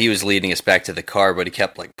 And he was leading us back to the car, but he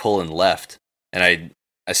kept pulling left. And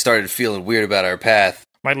I started feeling weird about our path.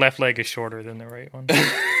 My left leg is shorter than the right one.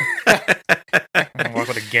 I walk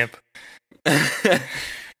with a gimp.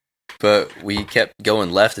 But we kept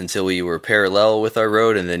going left until we were parallel with our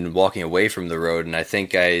road and then walking away from the road. And I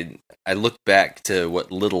think I looked back to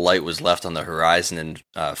what little light was left on the horizon and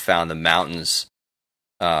found the mountains.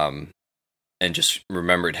 And just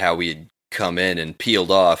remembered how we had come in and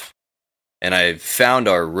peeled off and I found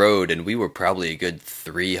our road, and we were probably a good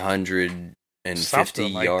 350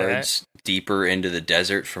 Something like yards deeper into the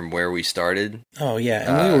desert from where we started. Oh yeah,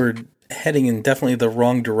 and we were heading in definitely the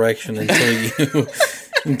wrong direction until you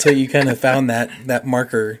until you kind of found that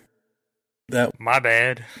marker. That My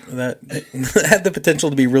bad. that had the potential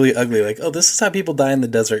to be really ugly. Like, oh, this is how people die in the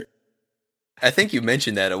desert. I think you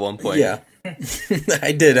mentioned that at one point. Yeah,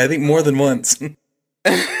 I did. I think more than once.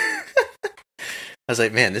 I was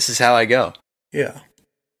like, man, this is how I go. Yeah.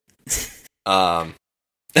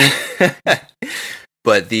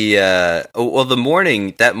 But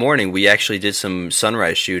that morning we actually did some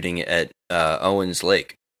sunrise shooting at Owens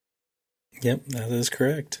Lake. Yep, that is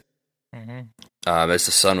correct. Mm-hmm. As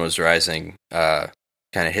the sun was rising, kind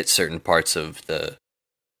of hit certain parts of the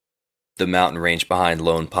mountain range behind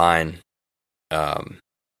Lone Pine.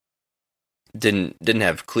 Didn't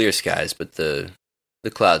have clear skies, but the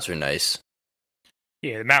clouds were nice.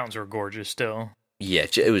 Yeah, the mountains were gorgeous still. Yeah,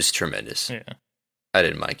 it was tremendous. Yeah. I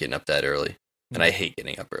didn't mind getting up that early, and I hate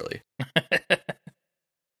getting up early.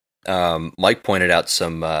 Mike pointed out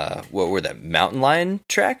some, what were that, mountain lion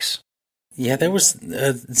tracks? Yeah, there was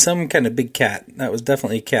some kind of big cat. That was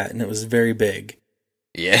definitely a cat, and it was very big.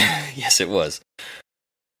 Yeah, yes, it was.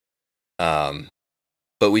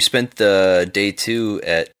 But we spent the day 2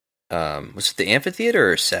 at, was it the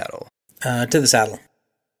amphitheater or Saddle? To the saddle.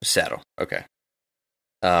 Saddle, okay.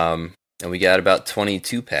 And we got about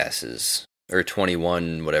 22 passes, or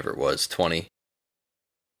 21, whatever it was, 20.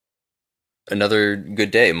 Another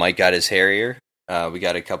good day. Mike got his Harrier. We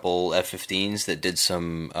got a couple F-15s that did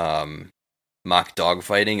some mock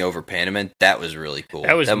dogfighting over Panamint. That was really cool.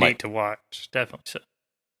 That was neat to watch, definitely so.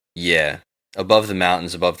 Yeah, above the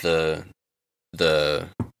mountains, above the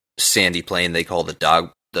sandy plain they call the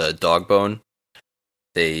dog bone.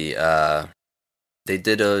 They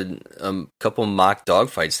did a couple mock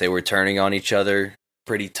dogfights. They were turning on each other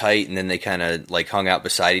pretty tight, and then they kind of like hung out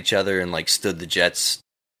beside each other and like stood the jets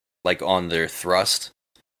like on their thrust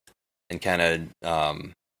and kind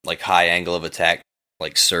of like high angle of attack,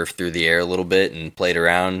 like surfed through the air a little bit and played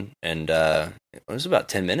around. And it was about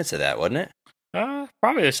 10 minutes of that, wasn't it?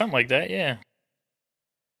 Probably something like that, yeah.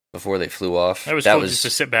 Before they flew off. That was cool just to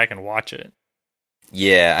sit back and watch it.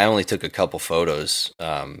 Yeah, I only took a couple photos,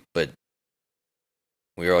 but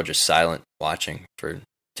we were all just silent watching for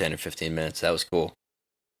 10 or 15 minutes. That was cool.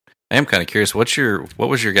 I am kind of curious. What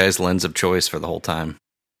was your guys' lens of choice for the whole time?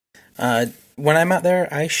 When I'm out there,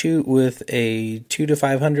 I shoot with a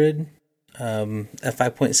 2-500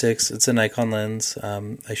 f5.6. It's a Nikon lens.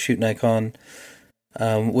 I shoot Nikon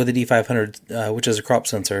with a D500, which is a crop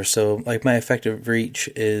sensor. So, like, my effective reach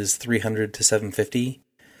is 300 to 750.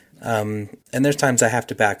 And there's times I have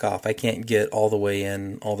to back off. I can't get all the way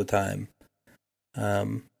in all the time.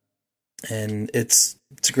 And it's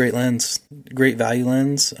a great lens, great value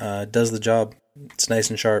lens. Does the job. It's nice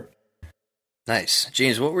and sharp. Nice.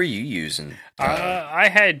 James, what were you using? I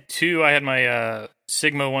had two. I had my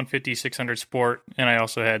Sigma 150-600 Sport, and I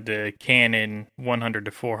also had the Canon 100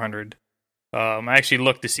 to 400. I actually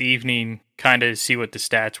looked this evening, kind of see what the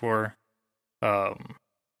stats were. I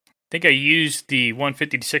think I used the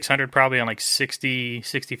 150-600 probably on like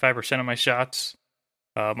 60-65% of my shots.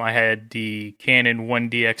 I had the Canon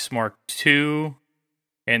 1DX Mark II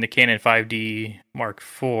and the Canon 5D Mark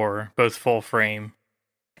IV, both full frame.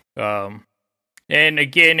 And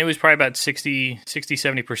again, it was probably about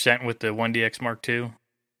 60-70% with the 1DX Mark II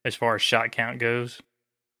as far as shot count goes.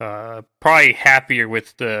 Probably happier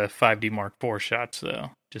with the 5D Mark IV shots, though,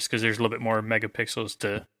 just because there's a little bit more megapixels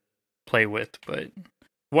to play with. But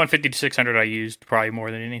 150-600 I used probably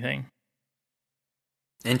more than anything.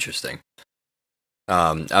 Interesting.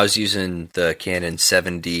 I was using the Canon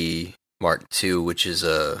 7D Mark II, which is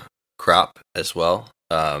a crop as well,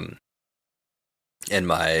 and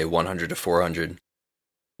my 100 to 400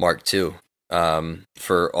 Mark II.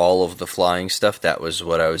 For all of the flying stuff, that was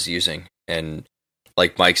what I was using. And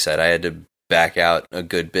like Mike said, I had to back out a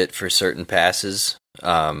good bit for certain passes.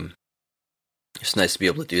 It's nice to be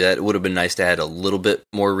able to do that. It would have been nice to have had a little bit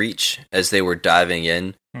more reach as they were diving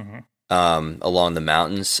in. Mm-hmm. Along the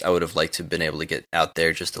mountains. I would have liked to have been able to get out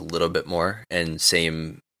there just a little bit more. And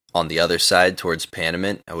same on the other side towards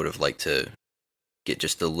Panamint. I would have liked to get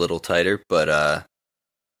just a little tighter. But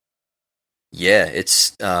yeah,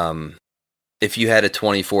 it's if you had a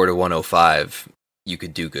 24 to 105, you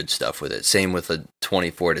could do good stuff with it. Same with a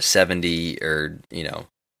 24 to 70, or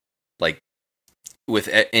like with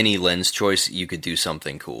any lens choice, you could do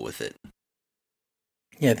something cool with it.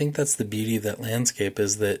 Yeah, I think that's the beauty of that landscape,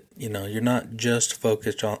 is that, you're not just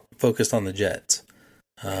focused on the jets.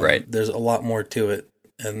 Right. There's a lot more to it,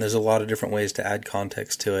 and there's a lot of different ways to add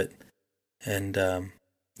context to it. And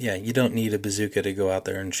yeah, you don't need a bazooka to go out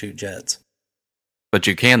there and shoot jets. But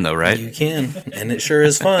you can, though, right? You can, and it sure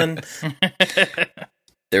is fun.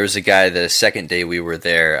 There was a guy the second day we were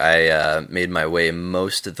there. I made my way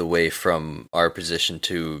most of the way from our position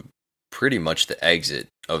to pretty much the exit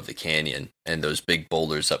of the canyon and those big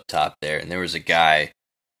boulders up top there. And there was a guy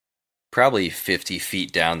probably 50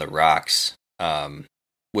 feet down the rocks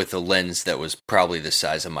with a lens that was probably the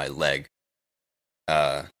size of my leg.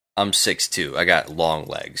 I'm 6'2". I got long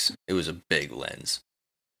legs. It was a big lens.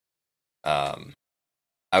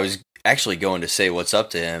 I was actually going to say what's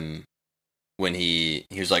up to him when he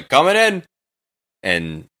was like, coming in.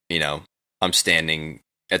 And, you know, I'm standing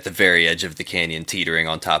at the very edge of the canyon, teetering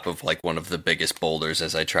on top of like one of the biggest boulders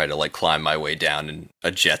as I try to like climb my way down, and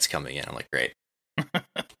a jet's coming in. I'm like, great.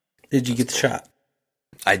 Did you get the shot?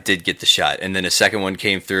 I did get the shot. And then a second one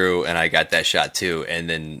came through and I got that shot too. And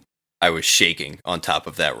then I was shaking on top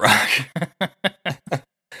of that rock. I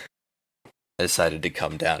decided to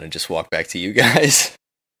come down and just walk back to you guys.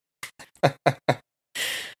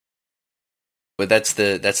 But that's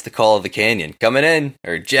the call of the canyon. Coming in,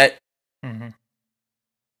 or jet. Mm-hmm.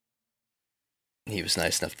 He was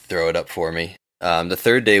nice enough to throw it up for me. The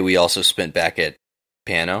third day we also spent back at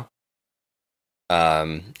Pano.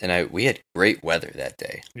 And we had great weather that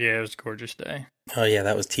day. Yeah, it was a gorgeous day. Oh yeah,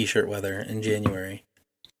 that was t-shirt weather in January.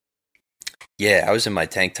 Yeah, I was in my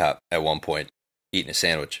tank top at one point, eating a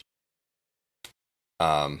sandwich.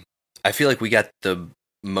 I feel like we got the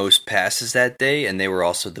most passes that day, and they were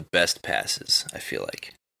also the best passes, I feel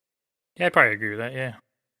like. Yeah, I probably agree with that, yeah.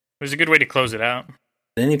 It was a good way to close it out.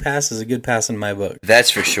 Any pass is a good pass in my book.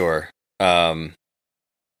 That's for sure. I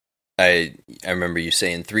remember you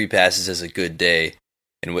saying 3 passes is a good day,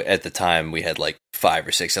 and at the time we had like 5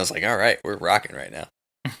 or 6. I was like, all right, we're rocking right now.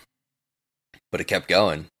 But it kept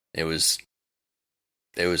going. It was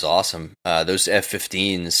awesome. Those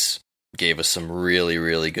F-15s gave us some really,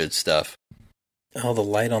 really good stuff. Oh, the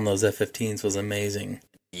light on those F-15s was amazing.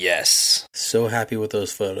 Yes. So happy with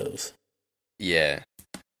those photos. Yeah.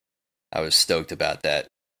 I was stoked about that.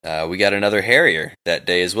 We got another Harrier that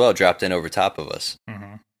day as well, dropped in over top of us.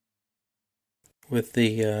 Mm-hmm. With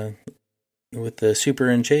the Super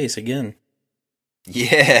and Chase again.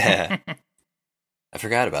 Yeah. I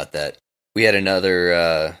forgot about that. We had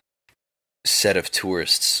another set of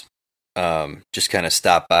tourists just kind of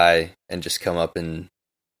stop by and just come up and,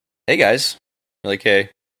 hey guys. We're like, hey.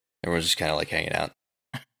 Everyone's just kind of like hanging out.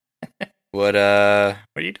 What are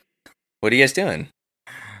you doing? What are you guys doing?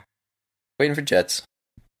 Waiting for jets.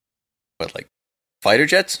 What, like fighter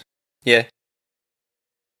jets? Yeah.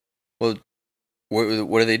 Well,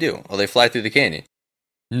 what do they do? Oh, they fly through the canyon.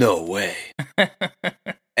 No way.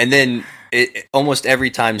 And then almost every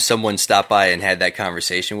time someone stopped by and had that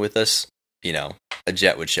conversation with us, you know, a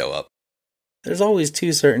jet would show up. There's always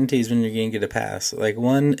 2 certainties when you're going to get a pass. Like,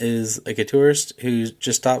 one is like a tourist who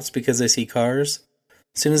just stops because they see cars.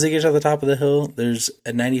 As soon as they get to the top of the hill, there's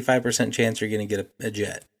a 95% chance you're going to get a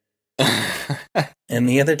jet. And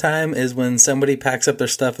the other time is when somebody packs up their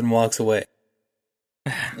stuff and walks away.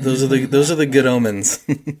 Those are the good omens.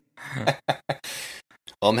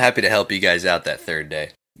 Well, I'm happy to help you guys out that third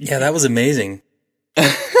day. Yeah, that was amazing.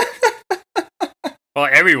 Well,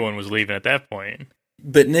 everyone was leaving at that point.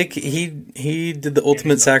 But Nick, he did the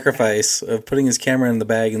ultimate sacrifice of putting his camera in the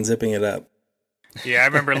bag and zipping it up. Yeah, I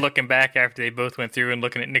remember looking back after they both went through and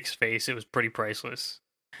looking at Nick's face. It was pretty priceless.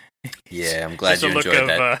 Yeah, I'm glad Just you a look enjoyed of,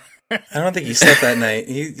 that. I don't think he slept that night.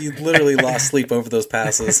 He literally lost sleep over those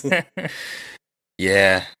passes.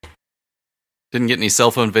 Yeah. Didn't get any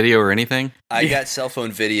cell phone video or anything? I got cell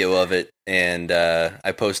phone video of it, and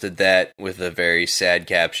I posted that with a very sad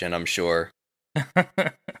caption, I'm sure,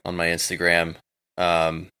 on my Instagram.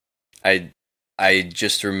 I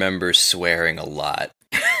just remember swearing a lot.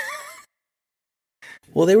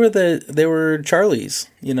 Well, they were Charlies,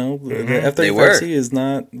 you know. Mm-hmm. The F-35C is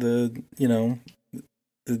not the, you know,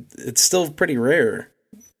 it's still pretty rare,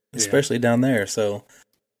 especially down there. So,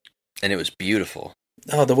 and it was beautiful.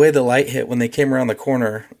 Oh, the way the light hit when they came around the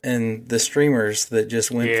corner, and the streamers that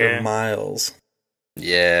just went for miles.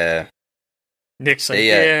 Yeah. Nick's like,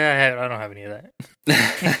 I don't have any of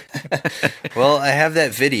that. Well, I have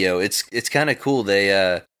that video. It's kind of cool.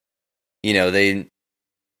 They,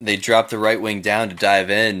 they drop the right wing down to dive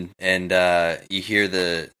in, and you hear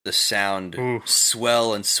the sound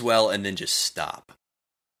swell and swell, and then just stop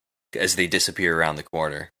as they disappear around the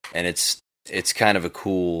corner. And it's kind of a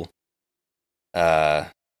cool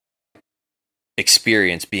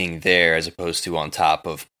experience being there as opposed to on top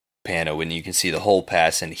of Pano when you can see the whole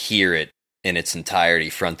pass and hear it in its entirety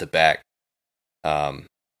front to back. That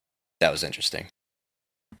was interesting.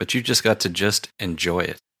 but you just got to just enjoy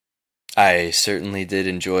it. I certainly did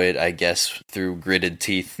enjoy it, I guess, through gritted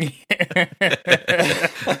teeth.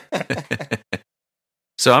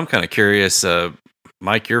 So I'm kind of curious,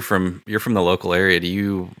 Mike. You're from the local area.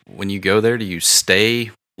 When you go there, do you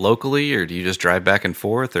stay locally, or do you just drive back and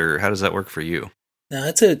forth, or how does that work for you? No,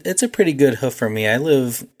 it's a pretty good hoof for me. I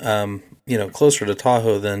live, closer to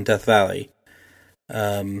Tahoe than Death Valley.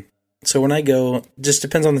 So when I go, just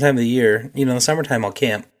depends on the time of the year. In the summertime, I'll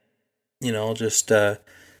camp. I'll just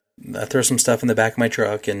I throw some stuff in the back of my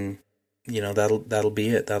truck, and that'll be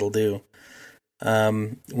it. That'll do.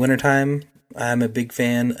 Wintertime, I'm a big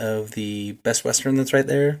fan of the Best Western that's right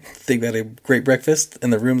there. They've got a great breakfast,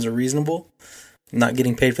 and the rooms are reasonable. I'm not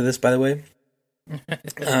getting paid for this, by the way.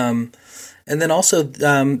 And then also,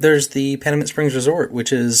 there's the Panamint Springs Resort,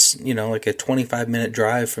 which is, like a 25-minute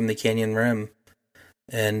drive from the Canyon Rim.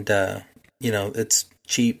 And, it's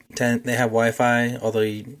cheap. They have Wi-Fi, although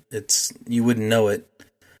you wouldn't know it.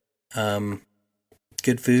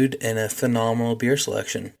 Good food and a phenomenal beer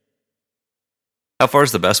selection. How far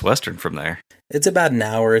is the Best Western from there? It's about an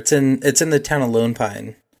hour. It's in the town of Lone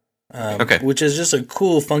Pine, okay, which is just a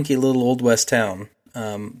cool, funky little Old West town.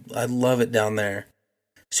 I love it down there.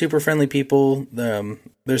 Super friendly people.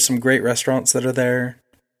 There's some great restaurants that are there,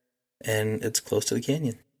 and it's close to the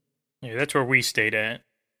canyon. Yeah, that's where we stayed at.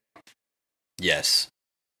 Yes.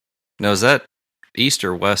 Now, is that east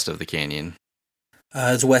or west of the canyon?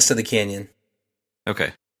 It's west of the canyon.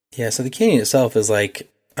 Okay. Yeah, so the canyon itself is like,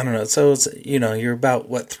 I don't know, so it's, you're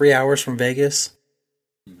about, 3 hours from Vegas?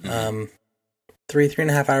 Mm-hmm.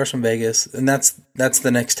 3.5 hours from Vegas, and that's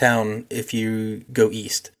the next town if you go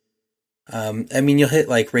east. You'll hit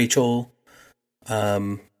like Rachel,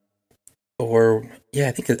 I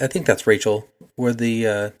think that's Rachel, where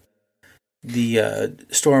the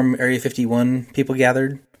Storm Area 51 people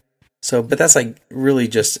gathered. So, but that's like really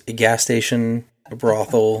just a gas station, a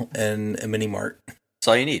brothel, and a mini mart. That's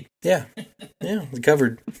all you need. Yeah,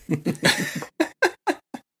 covered.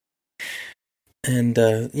 And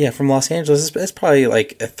from Los Angeles, it's probably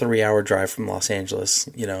like a 3-hour drive from Los Angeles.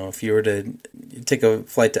 If you were to take a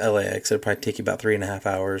flight to LAX, it'd probably take you about 3.5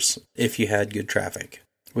 hours if you had good traffic,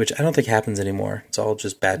 which I don't think happens anymore. It's all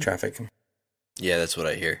just bad traffic. Yeah, that's what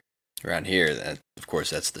I hear. Around here, of course,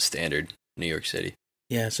 that's the standard, New York City.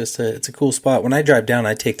 Yeah, it's a cool spot. When I drive down,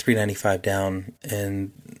 I take 395 down,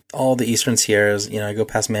 and all the Eastern Sierras, I go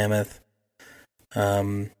past Mammoth,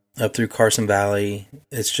 up through Carson Valley.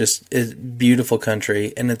 It's beautiful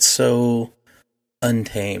country, and it's so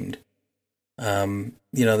untamed.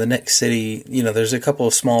 The next city, there's a couple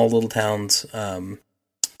of small little towns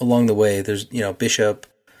along the way. There's, Bishop,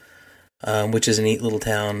 which is a neat little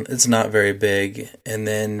town. It's not very big. And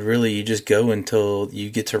then really you just go until you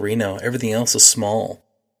get to Reno. Everything else is small,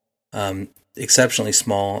 exceptionally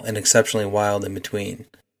small and exceptionally wild in between.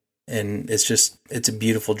 And it's a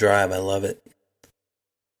beautiful drive. I love it.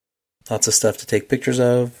 Lots of stuff to take pictures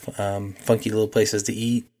of, funky little places to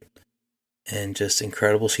eat, and just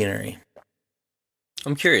incredible scenery.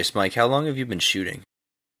 I'm curious, Mike, how long have you been shooting?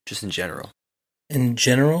 Just in general. In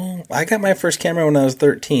general, I got my first camera when I was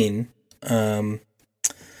 13. That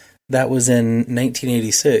was in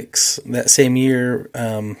 1986. That same year,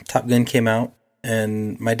 Top Gun came out,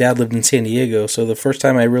 and my dad lived in San Diego, so the first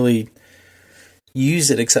time I really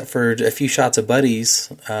used it, except for a few shots of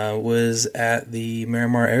buddies, was at the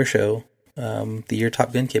Miramar Air Show the year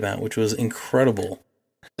Top Gun came out, which was incredible.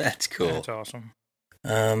 That's cool. That's awesome.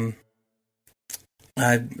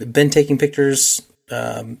 I've been taking pictures,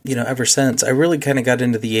 ever since. I really kind of got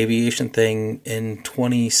into the aviation thing in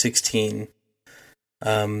 2016.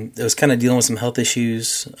 I was kind of dealing with some health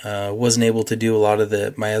issues. Wasn't able to do a lot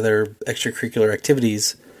of my other extracurricular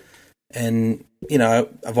activities. And,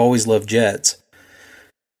 I've always loved jets.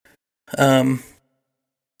 And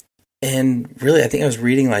really, I think I was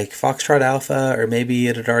reading like Foxtrot Alpha, or maybe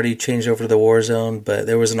it had already changed over to the Warzone, but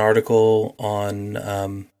there was an article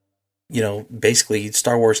on, basically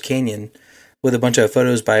Star Wars Canyon with a bunch of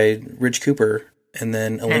photos by Rich Cooper and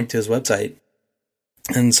then a link to his website.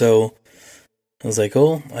 And so I was like,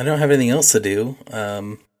 oh, I don't have anything else to do.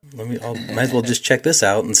 Might as well just check this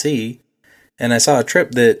out and see. And I saw a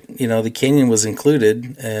trip that, the canyon was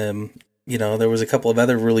included. There was a couple of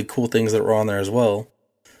other really cool things that were on there as well.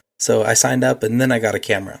 So I signed up, and then I got a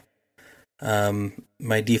camera.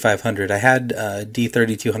 My D500. I had a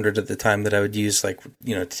D3200 at the time that I would use,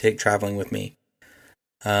 to take traveling with me.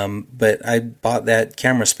 But I bought that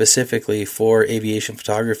camera specifically for aviation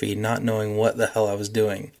photography, not knowing what the hell I was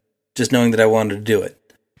doing. Just knowing that I wanted to do it.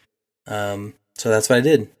 So that's what I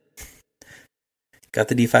did. Got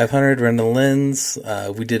the D500, rented the lens.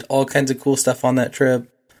 We did all kinds of cool stuff on that trip.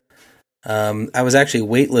 I was actually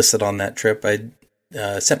waitlisted on that trip. I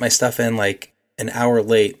sent my stuff in like an hour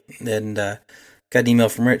late, and got an email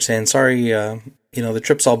from Rich saying, "Sorry, the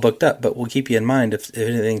trip's all booked up, but we'll keep you in mind if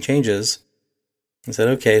anything changes." I said,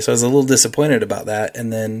 "Okay." So I was a little disappointed about that,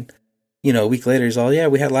 and then a week later, he's all, "Yeah,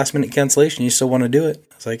 we had last minute cancellation. You still want to do it?"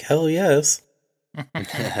 I was like, "Hell yes."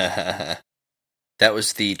 That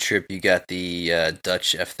was the trip you got the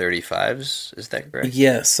Dutch F-35s, is that correct?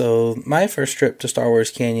 Yeah, so my first trip to Star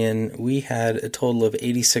Wars Canyon, we had a total of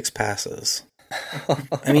 86 passes.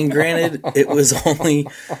 I mean, granted, it was only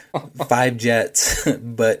 5 jets,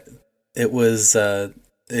 but it was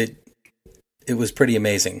it was pretty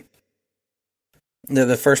amazing.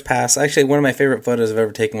 The first pass, actually, one of my favorite photos I've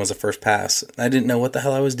ever taken was the first pass. I didn't know what the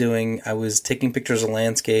hell I was doing. I was taking pictures of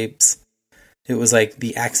landscapes. It was like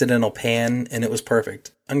the accidental pan, and it was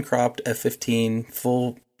perfect. Uncropped F-15,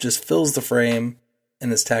 full, just fills the frame,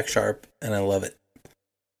 and it's tack sharp, and I love it.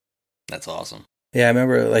 That's awesome. Yeah, I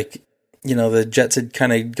remember, the jets had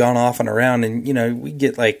kind of gone off and around, and, we'd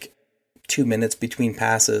get, 2 minutes between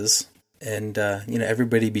passes, and,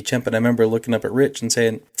 everybody be chimping. I remember looking up at Rich and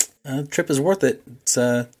saying, the trip is worth it. It's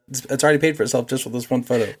already paid for itself just for this one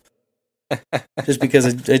photo. Just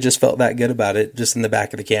because I just felt that good about it, just in the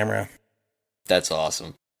back of the camera. That's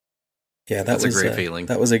awesome. Yeah, that's a great feeling.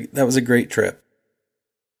 That was a great trip.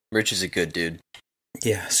 Rich is a good dude.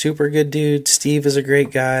 Yeah, super good dude. Steve is a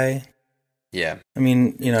great guy. Yeah. I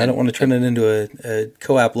mean, I don't want to turn it into a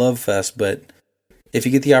co-op love fest, but if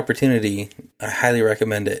you get the opportunity, I highly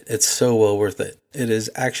recommend it. It's so well worth it. It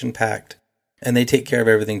is action-packed, and they take care of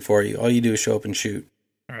everything for you. All you do is show up and shoot.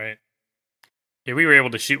 All right. Yeah, we were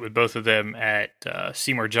able to shoot with both of them at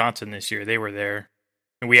Seymour Johnson this year. They were there.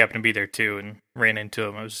 And we happened to be there too and ran into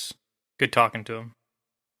him. It was good talking to him.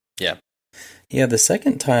 Yeah. Yeah, the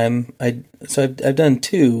second time, I've done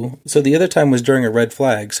 2. So the other time was during a Red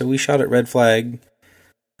Flag. So we shot at Red Flag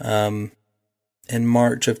in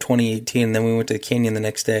March of 2018. And then we went to the canyon the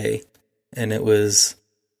next day. And it was,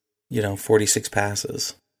 46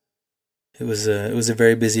 passes. It was a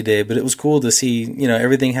very busy day, but it was cool to see,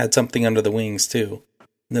 everything had something under the wings too.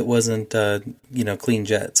 That wasn't, clean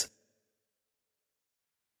jets.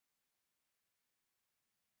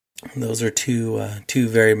 Those are two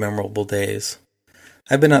very memorable days.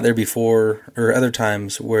 I've been out there before, or other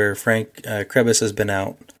times, where Frank Krebs has been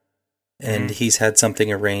out, and he's had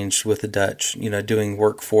something arranged with the Dutch, doing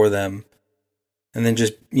work for them, and then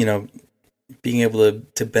just, being able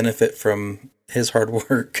to benefit from his hard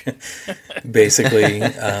work, basically.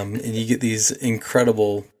 And you get these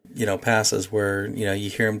incredible, passes where,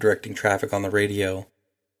 you hear him directing traffic on the radio.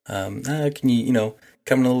 Can you,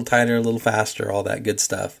 come in a little tighter, a little faster, all that good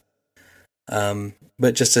stuff.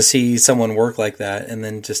 But just to see someone work like that, and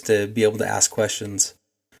then just to be able to ask questions,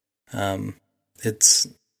 I've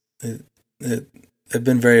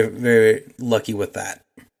been very, very lucky with that.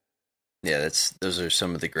 Yeah, those are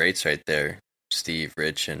some of the greats right there. Steve,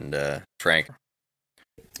 Rich, and Frank.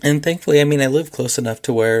 And thankfully, I live close enough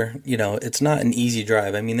to where, it's not an easy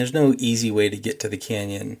drive. There's no easy way to get to the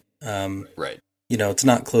canyon. Right. It's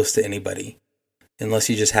not close to anybody, unless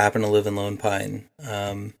you just happen to live in Lone Pine.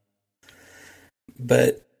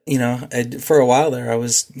 But, for a while there, I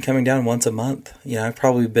was coming down once a month. I've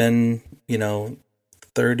probably been,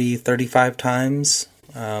 30, 35 times.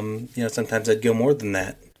 Sometimes I'd go more than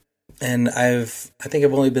that. And I think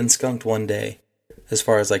I've only been skunked one day as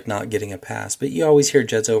far as not getting a pass. But you always hear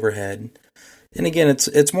jets overhead. And again,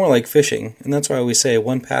 it's more like fishing. And that's why I always say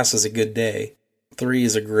 1 pass is a good day. 3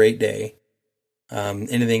 is a great day.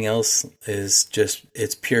 Anything else is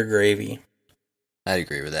it's pure gravy. I'd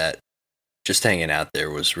agree with that. Just hanging out there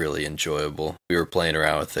was really enjoyable. We were playing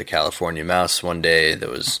around with the California mouse one day that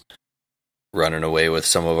was running away with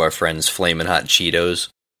some of our friends' Flamin' Hot Cheetos.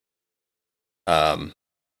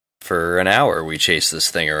 For an hour, we chased this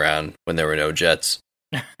thing around when there were no jets.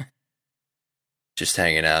 Just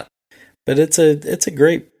hanging out. But it's a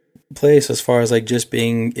great place as far as just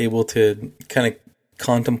being able to kind of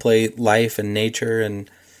contemplate life and nature, and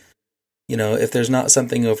if there's not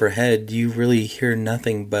something overhead, you really hear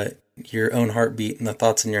nothing but your own heartbeat and the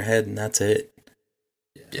thoughts in your head, and that's it.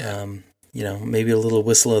 Yeah. Maybe a little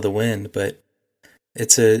whistle of the wind, but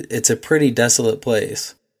it's a pretty desolate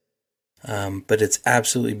place. But it's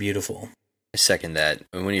absolutely beautiful. I second that.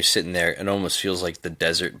 And when you're sitting there, it almost feels like the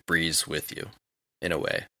desert breathes with you, in a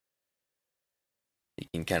way. You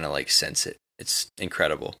can kind of sense it. It's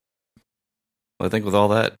incredible. Well, I think with all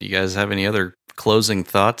that, you guys have any other closing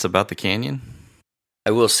thoughts about the canyon?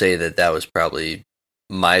 I will say that was probably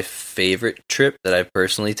my favorite trip that I've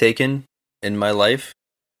personally taken in my life.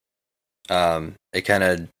 It kind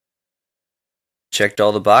of checked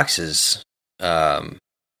all the boxes.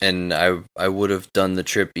 And I would have done the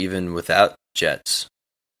trip even without jets,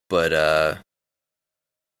 but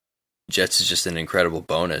jets is just an incredible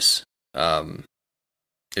bonus.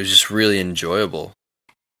 It was just really enjoyable.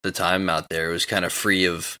 The time out there, it was kind of free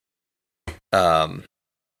of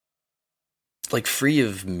free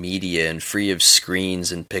of media and free of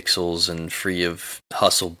screens and pixels and free of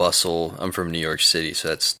hustle bustle. I'm from New York City, so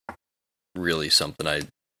that's really something I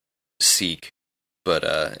seek. But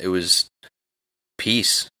it was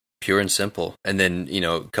peace, pure and simple. And then,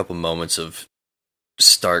 a couple moments of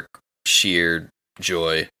stark, sheer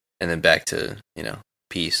joy, and then back to,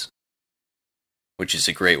 peace, which is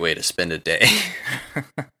a great way to spend a day.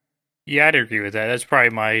 Yeah, I'd agree with that. That's probably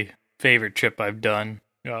my favorite trip I've done,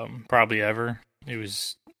 probably ever. It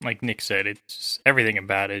was, like Nick said, everything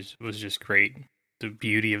about it was just great. The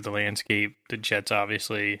beauty of the landscape, the jets,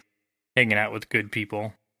 obviously, hanging out with good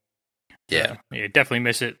people. Yeah. Yeah, definitely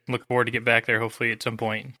miss it. Look forward to get back there. Hopefully at some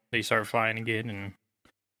point they start flying again and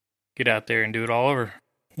get out there and do it all over.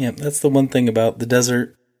 Yeah, that's the one thing about the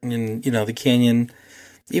desert and, the canyon.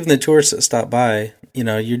 Even the tourists that stop by,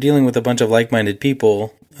 you're dealing with a bunch of like-minded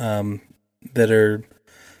people that are,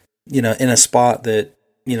 in a spot that,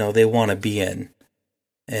 they want to be in.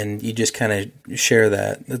 And you just kind of share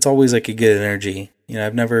that. It's always like a good energy.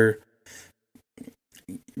 I've never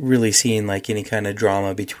really seen like any kind of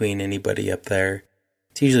drama between anybody up there.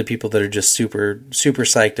 It's usually people that are just super, super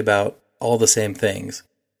psyched about all the same things.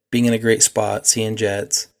 Being in a great spot, seeing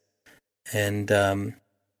jets, and,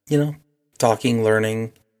 talking,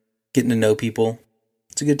 learning, getting to know people.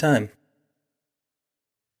 It's a good time.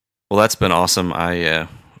 Well, that's been awesome. I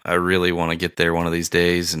really want to get there one of these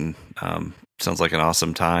days, and sounds like an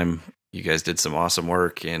awesome time. You guys did some awesome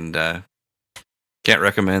work, and can't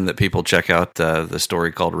recommend that people check out the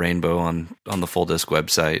story called Rainbow on the Full Disc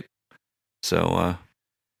website. So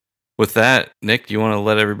with that, Nick, do you want to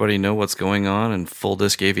let everybody know what's going on in Full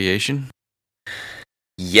Disc Aviation?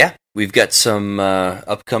 Yeah, we've got some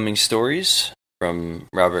upcoming stories from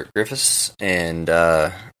Robert Griffiths, and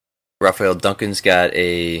Raphael Duncan's got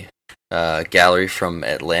a gallery from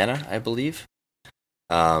Atlanta, I believe.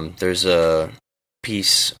 There's a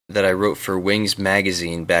piece that I wrote for Wings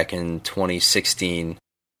magazine back in 2016.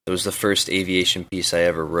 It was the first aviation piece I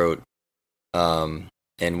ever wrote.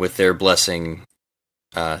 And with their blessing,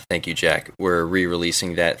 thank you, Jack, we're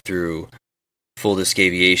re-releasing that through Full Disc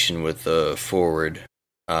Aviation with the forward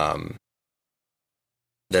that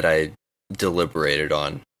I deliberated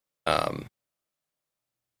on.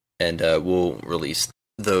 And we'll release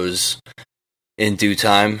those in due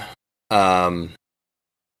time.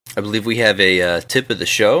 I believe we have a tip of the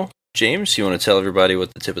show. James, you want to tell everybody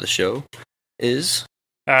what the tip of the show is?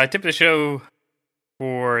 Tip of the show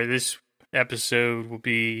for this episode will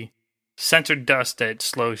be sensor dust at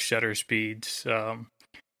slow shutter speeds. When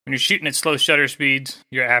you're shooting at slow shutter speeds,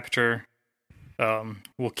 your aperture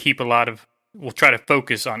will try to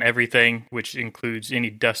focus on everything, which includes any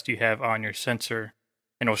dust you have on your sensor,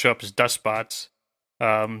 and it'll show up as dust spots.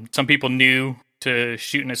 Some people new to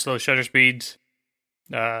shooting at slow shutter speeds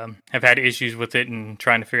have had issues with it and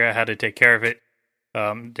trying to figure out how to take care of it.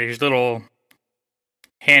 There's little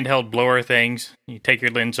handheld blower things. You take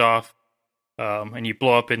your lens off and you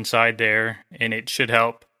blow up inside there, and it should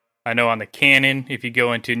help. I know on the Canon, if you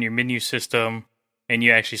go into your menu system and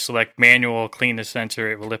you actually select manual, clean the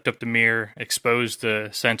sensor, it will lift up the mirror, expose the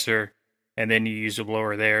sensor, and then you use a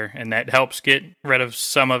blower there, and that helps get rid of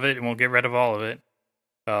some of it and won't get rid of all of it.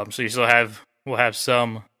 So you will have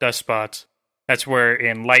some dust spots. That's where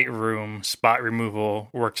in Lightroom, spot removal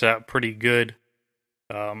works out pretty good.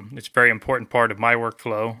 It's a very important part of my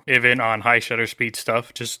workflow, even on high shutter speed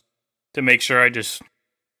stuff, just to make sure I just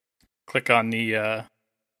click on the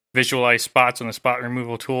visualize spots on the spot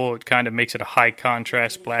removal tool. It kind of makes it a high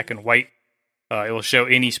contrast black and white. It will show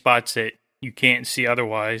any spots that you can't see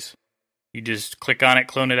otherwise. You just click on it,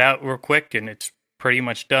 clone it out real quick, and it's pretty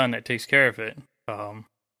much done. That takes care of it.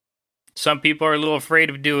 Some people are a little afraid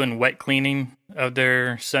of doing wet cleaning of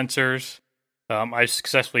their sensors. I've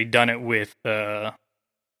successfully done it with a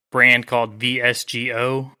brand called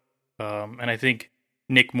VSGO, and I think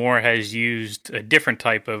Nick Moore has used a different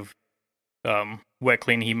type of wet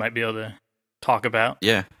cleaning he might be able to talk about.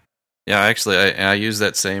 Yeah. Actually, I use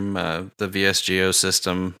that same the VSGO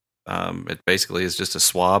system. It basically is just a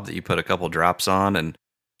swab that you put a couple drops on and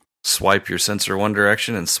swipe your sensor one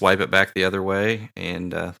direction and swipe it back the other way.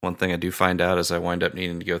 And one thing I do find out is I wind up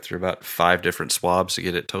needing to go through about 5 different swabs to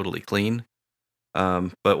get it totally clean.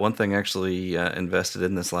 But one thing I actually invested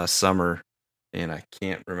in this last summer, and I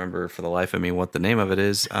can't remember for the life of me what the name of it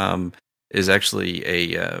is actually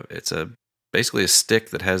it's a basically a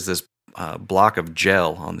stick that has this block of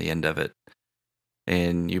gel on the end of it.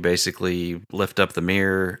 And you basically lift up the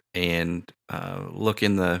mirror and look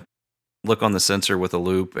on the sensor with a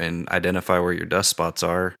loop and identify where your dust spots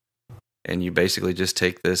are. And you basically just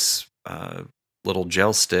take this little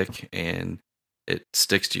gel stick and it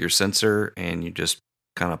sticks to your sensor, and you just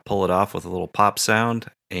kind of pull it off with a little pop sound.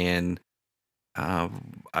 And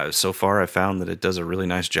so far I found that it does a really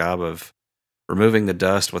nice job of removing the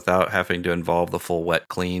dust without having to involve the full wet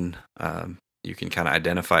clean. You can kind of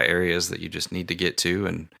identify areas that you just need to get to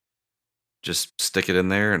and just stick it in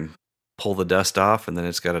there and pull the dust off. And then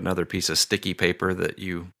it's got another piece of sticky paper that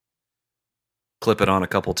you clip it on a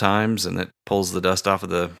couple times, and it pulls the dust off of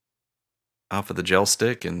the gel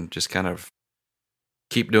stick, and just kind of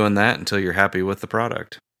keep doing that until you're happy with the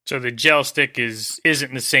product. So the gel stick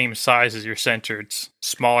isn't the same size as your sensor. It's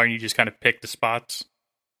smaller, and you just kind of pick the spots.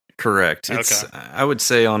 Correct. Okay. It's, I would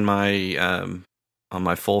say on my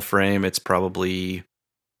full frame, it's probably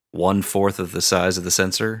 1/4 of the size of the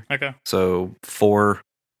sensor. Okay. So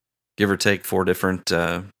give or take 4 different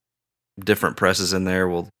presses in there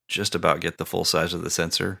will just about get the full size of the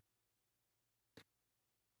sensor.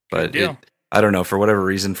 But I don't know, for whatever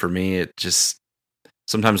reason, for me, it just,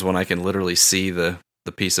 sometimes when I can literally see the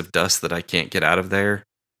piece of dust that I can't get out of there,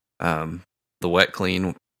 the wet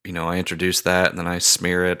clean, I introduce that, and then I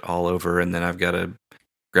smear it all over, and then I've got to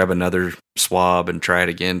grab another swab and try it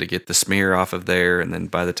again to get the smear off of there. And then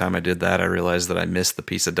by the time I did that, I realized that I missed the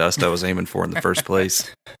piece of dust I was aiming for in the first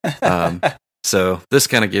place. So this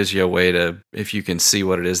kind of gives you a way to, if you can see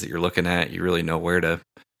what it is that you're looking at, you really know where to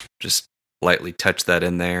just lightly touch that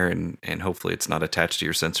in there, and hopefully it's not attached to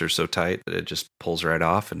your sensor so tight that it just pulls right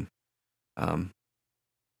off, and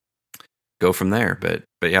go from there. But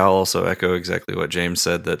yeah, I'll also echo exactly what James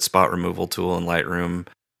said, that spot removal tool in Lightroom,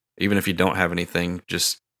 even if you don't have anything,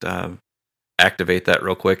 just activate that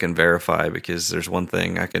real quick and verify, because there's one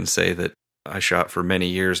thing I can say that I shot for many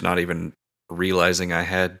years not even realizing I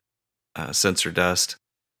had sensor dust,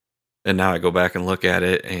 and now I go back and look at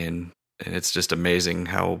it, and it's just amazing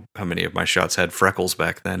how many of my shots had freckles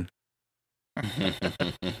back then.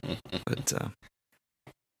 But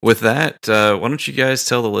with that, why don't you guys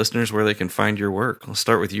tell the listeners where they can find your work? Let's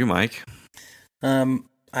start with you, Mike.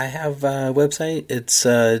 I have a website. It's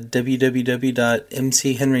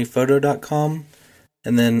www.mchenryphoto.com,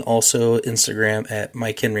 and then also Instagram at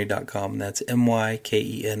mikehenry.com. That's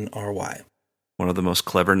MYKENRY. One of the most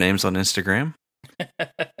clever names on Instagram.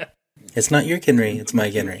 It's not your Henry, it's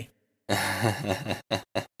Mike Henry. How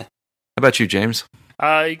about you, James?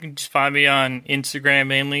 You can just find me on Instagram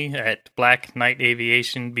mainly at Black Knight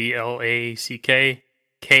Aviation, BLACKKNIGHT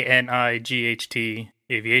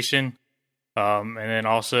Aviation, and then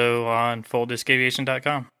also on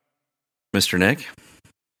FullDiscAviation.com. Mr. Nick?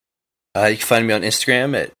 You can find me on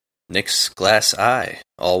Instagram at Nick's Glass Eye,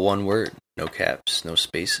 all one word, no caps, no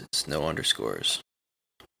spaces, no underscores.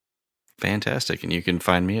 Fantastic. And you can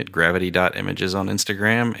find me at gravity.images on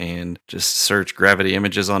Instagram, and just search Gravity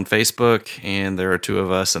Images on Facebook, and there are 2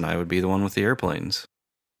 of us, and I would be the one with the airplanes.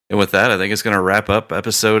 And with that, I think it's going to wrap up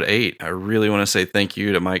episode 8. I really want to say thank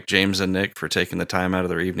you to Mike, James, and Nick for taking the time out of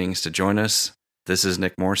their evenings to join us. This is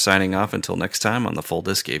Nick Moore signing off until next time on the Full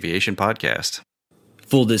Disc Aviation Podcast.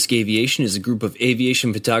 Full Disc Aviation is a group of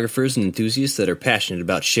aviation photographers and enthusiasts that are passionate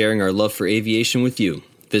about sharing our love for aviation with you.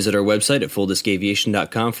 Visit our website at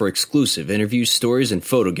fulldiscaviation.com for exclusive interviews, stories, and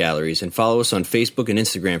photo galleries, and follow us on Facebook and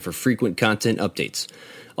Instagram for frequent content updates.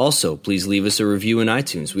 Also, please leave us a review in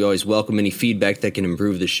iTunes. We always welcome any feedback that can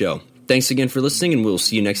improve the show. Thanks again for listening, and we'll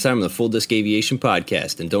see you next time on the Full Disc Aviation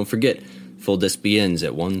Podcast. And don't forget, Full Disc begins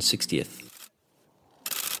at 1/60th.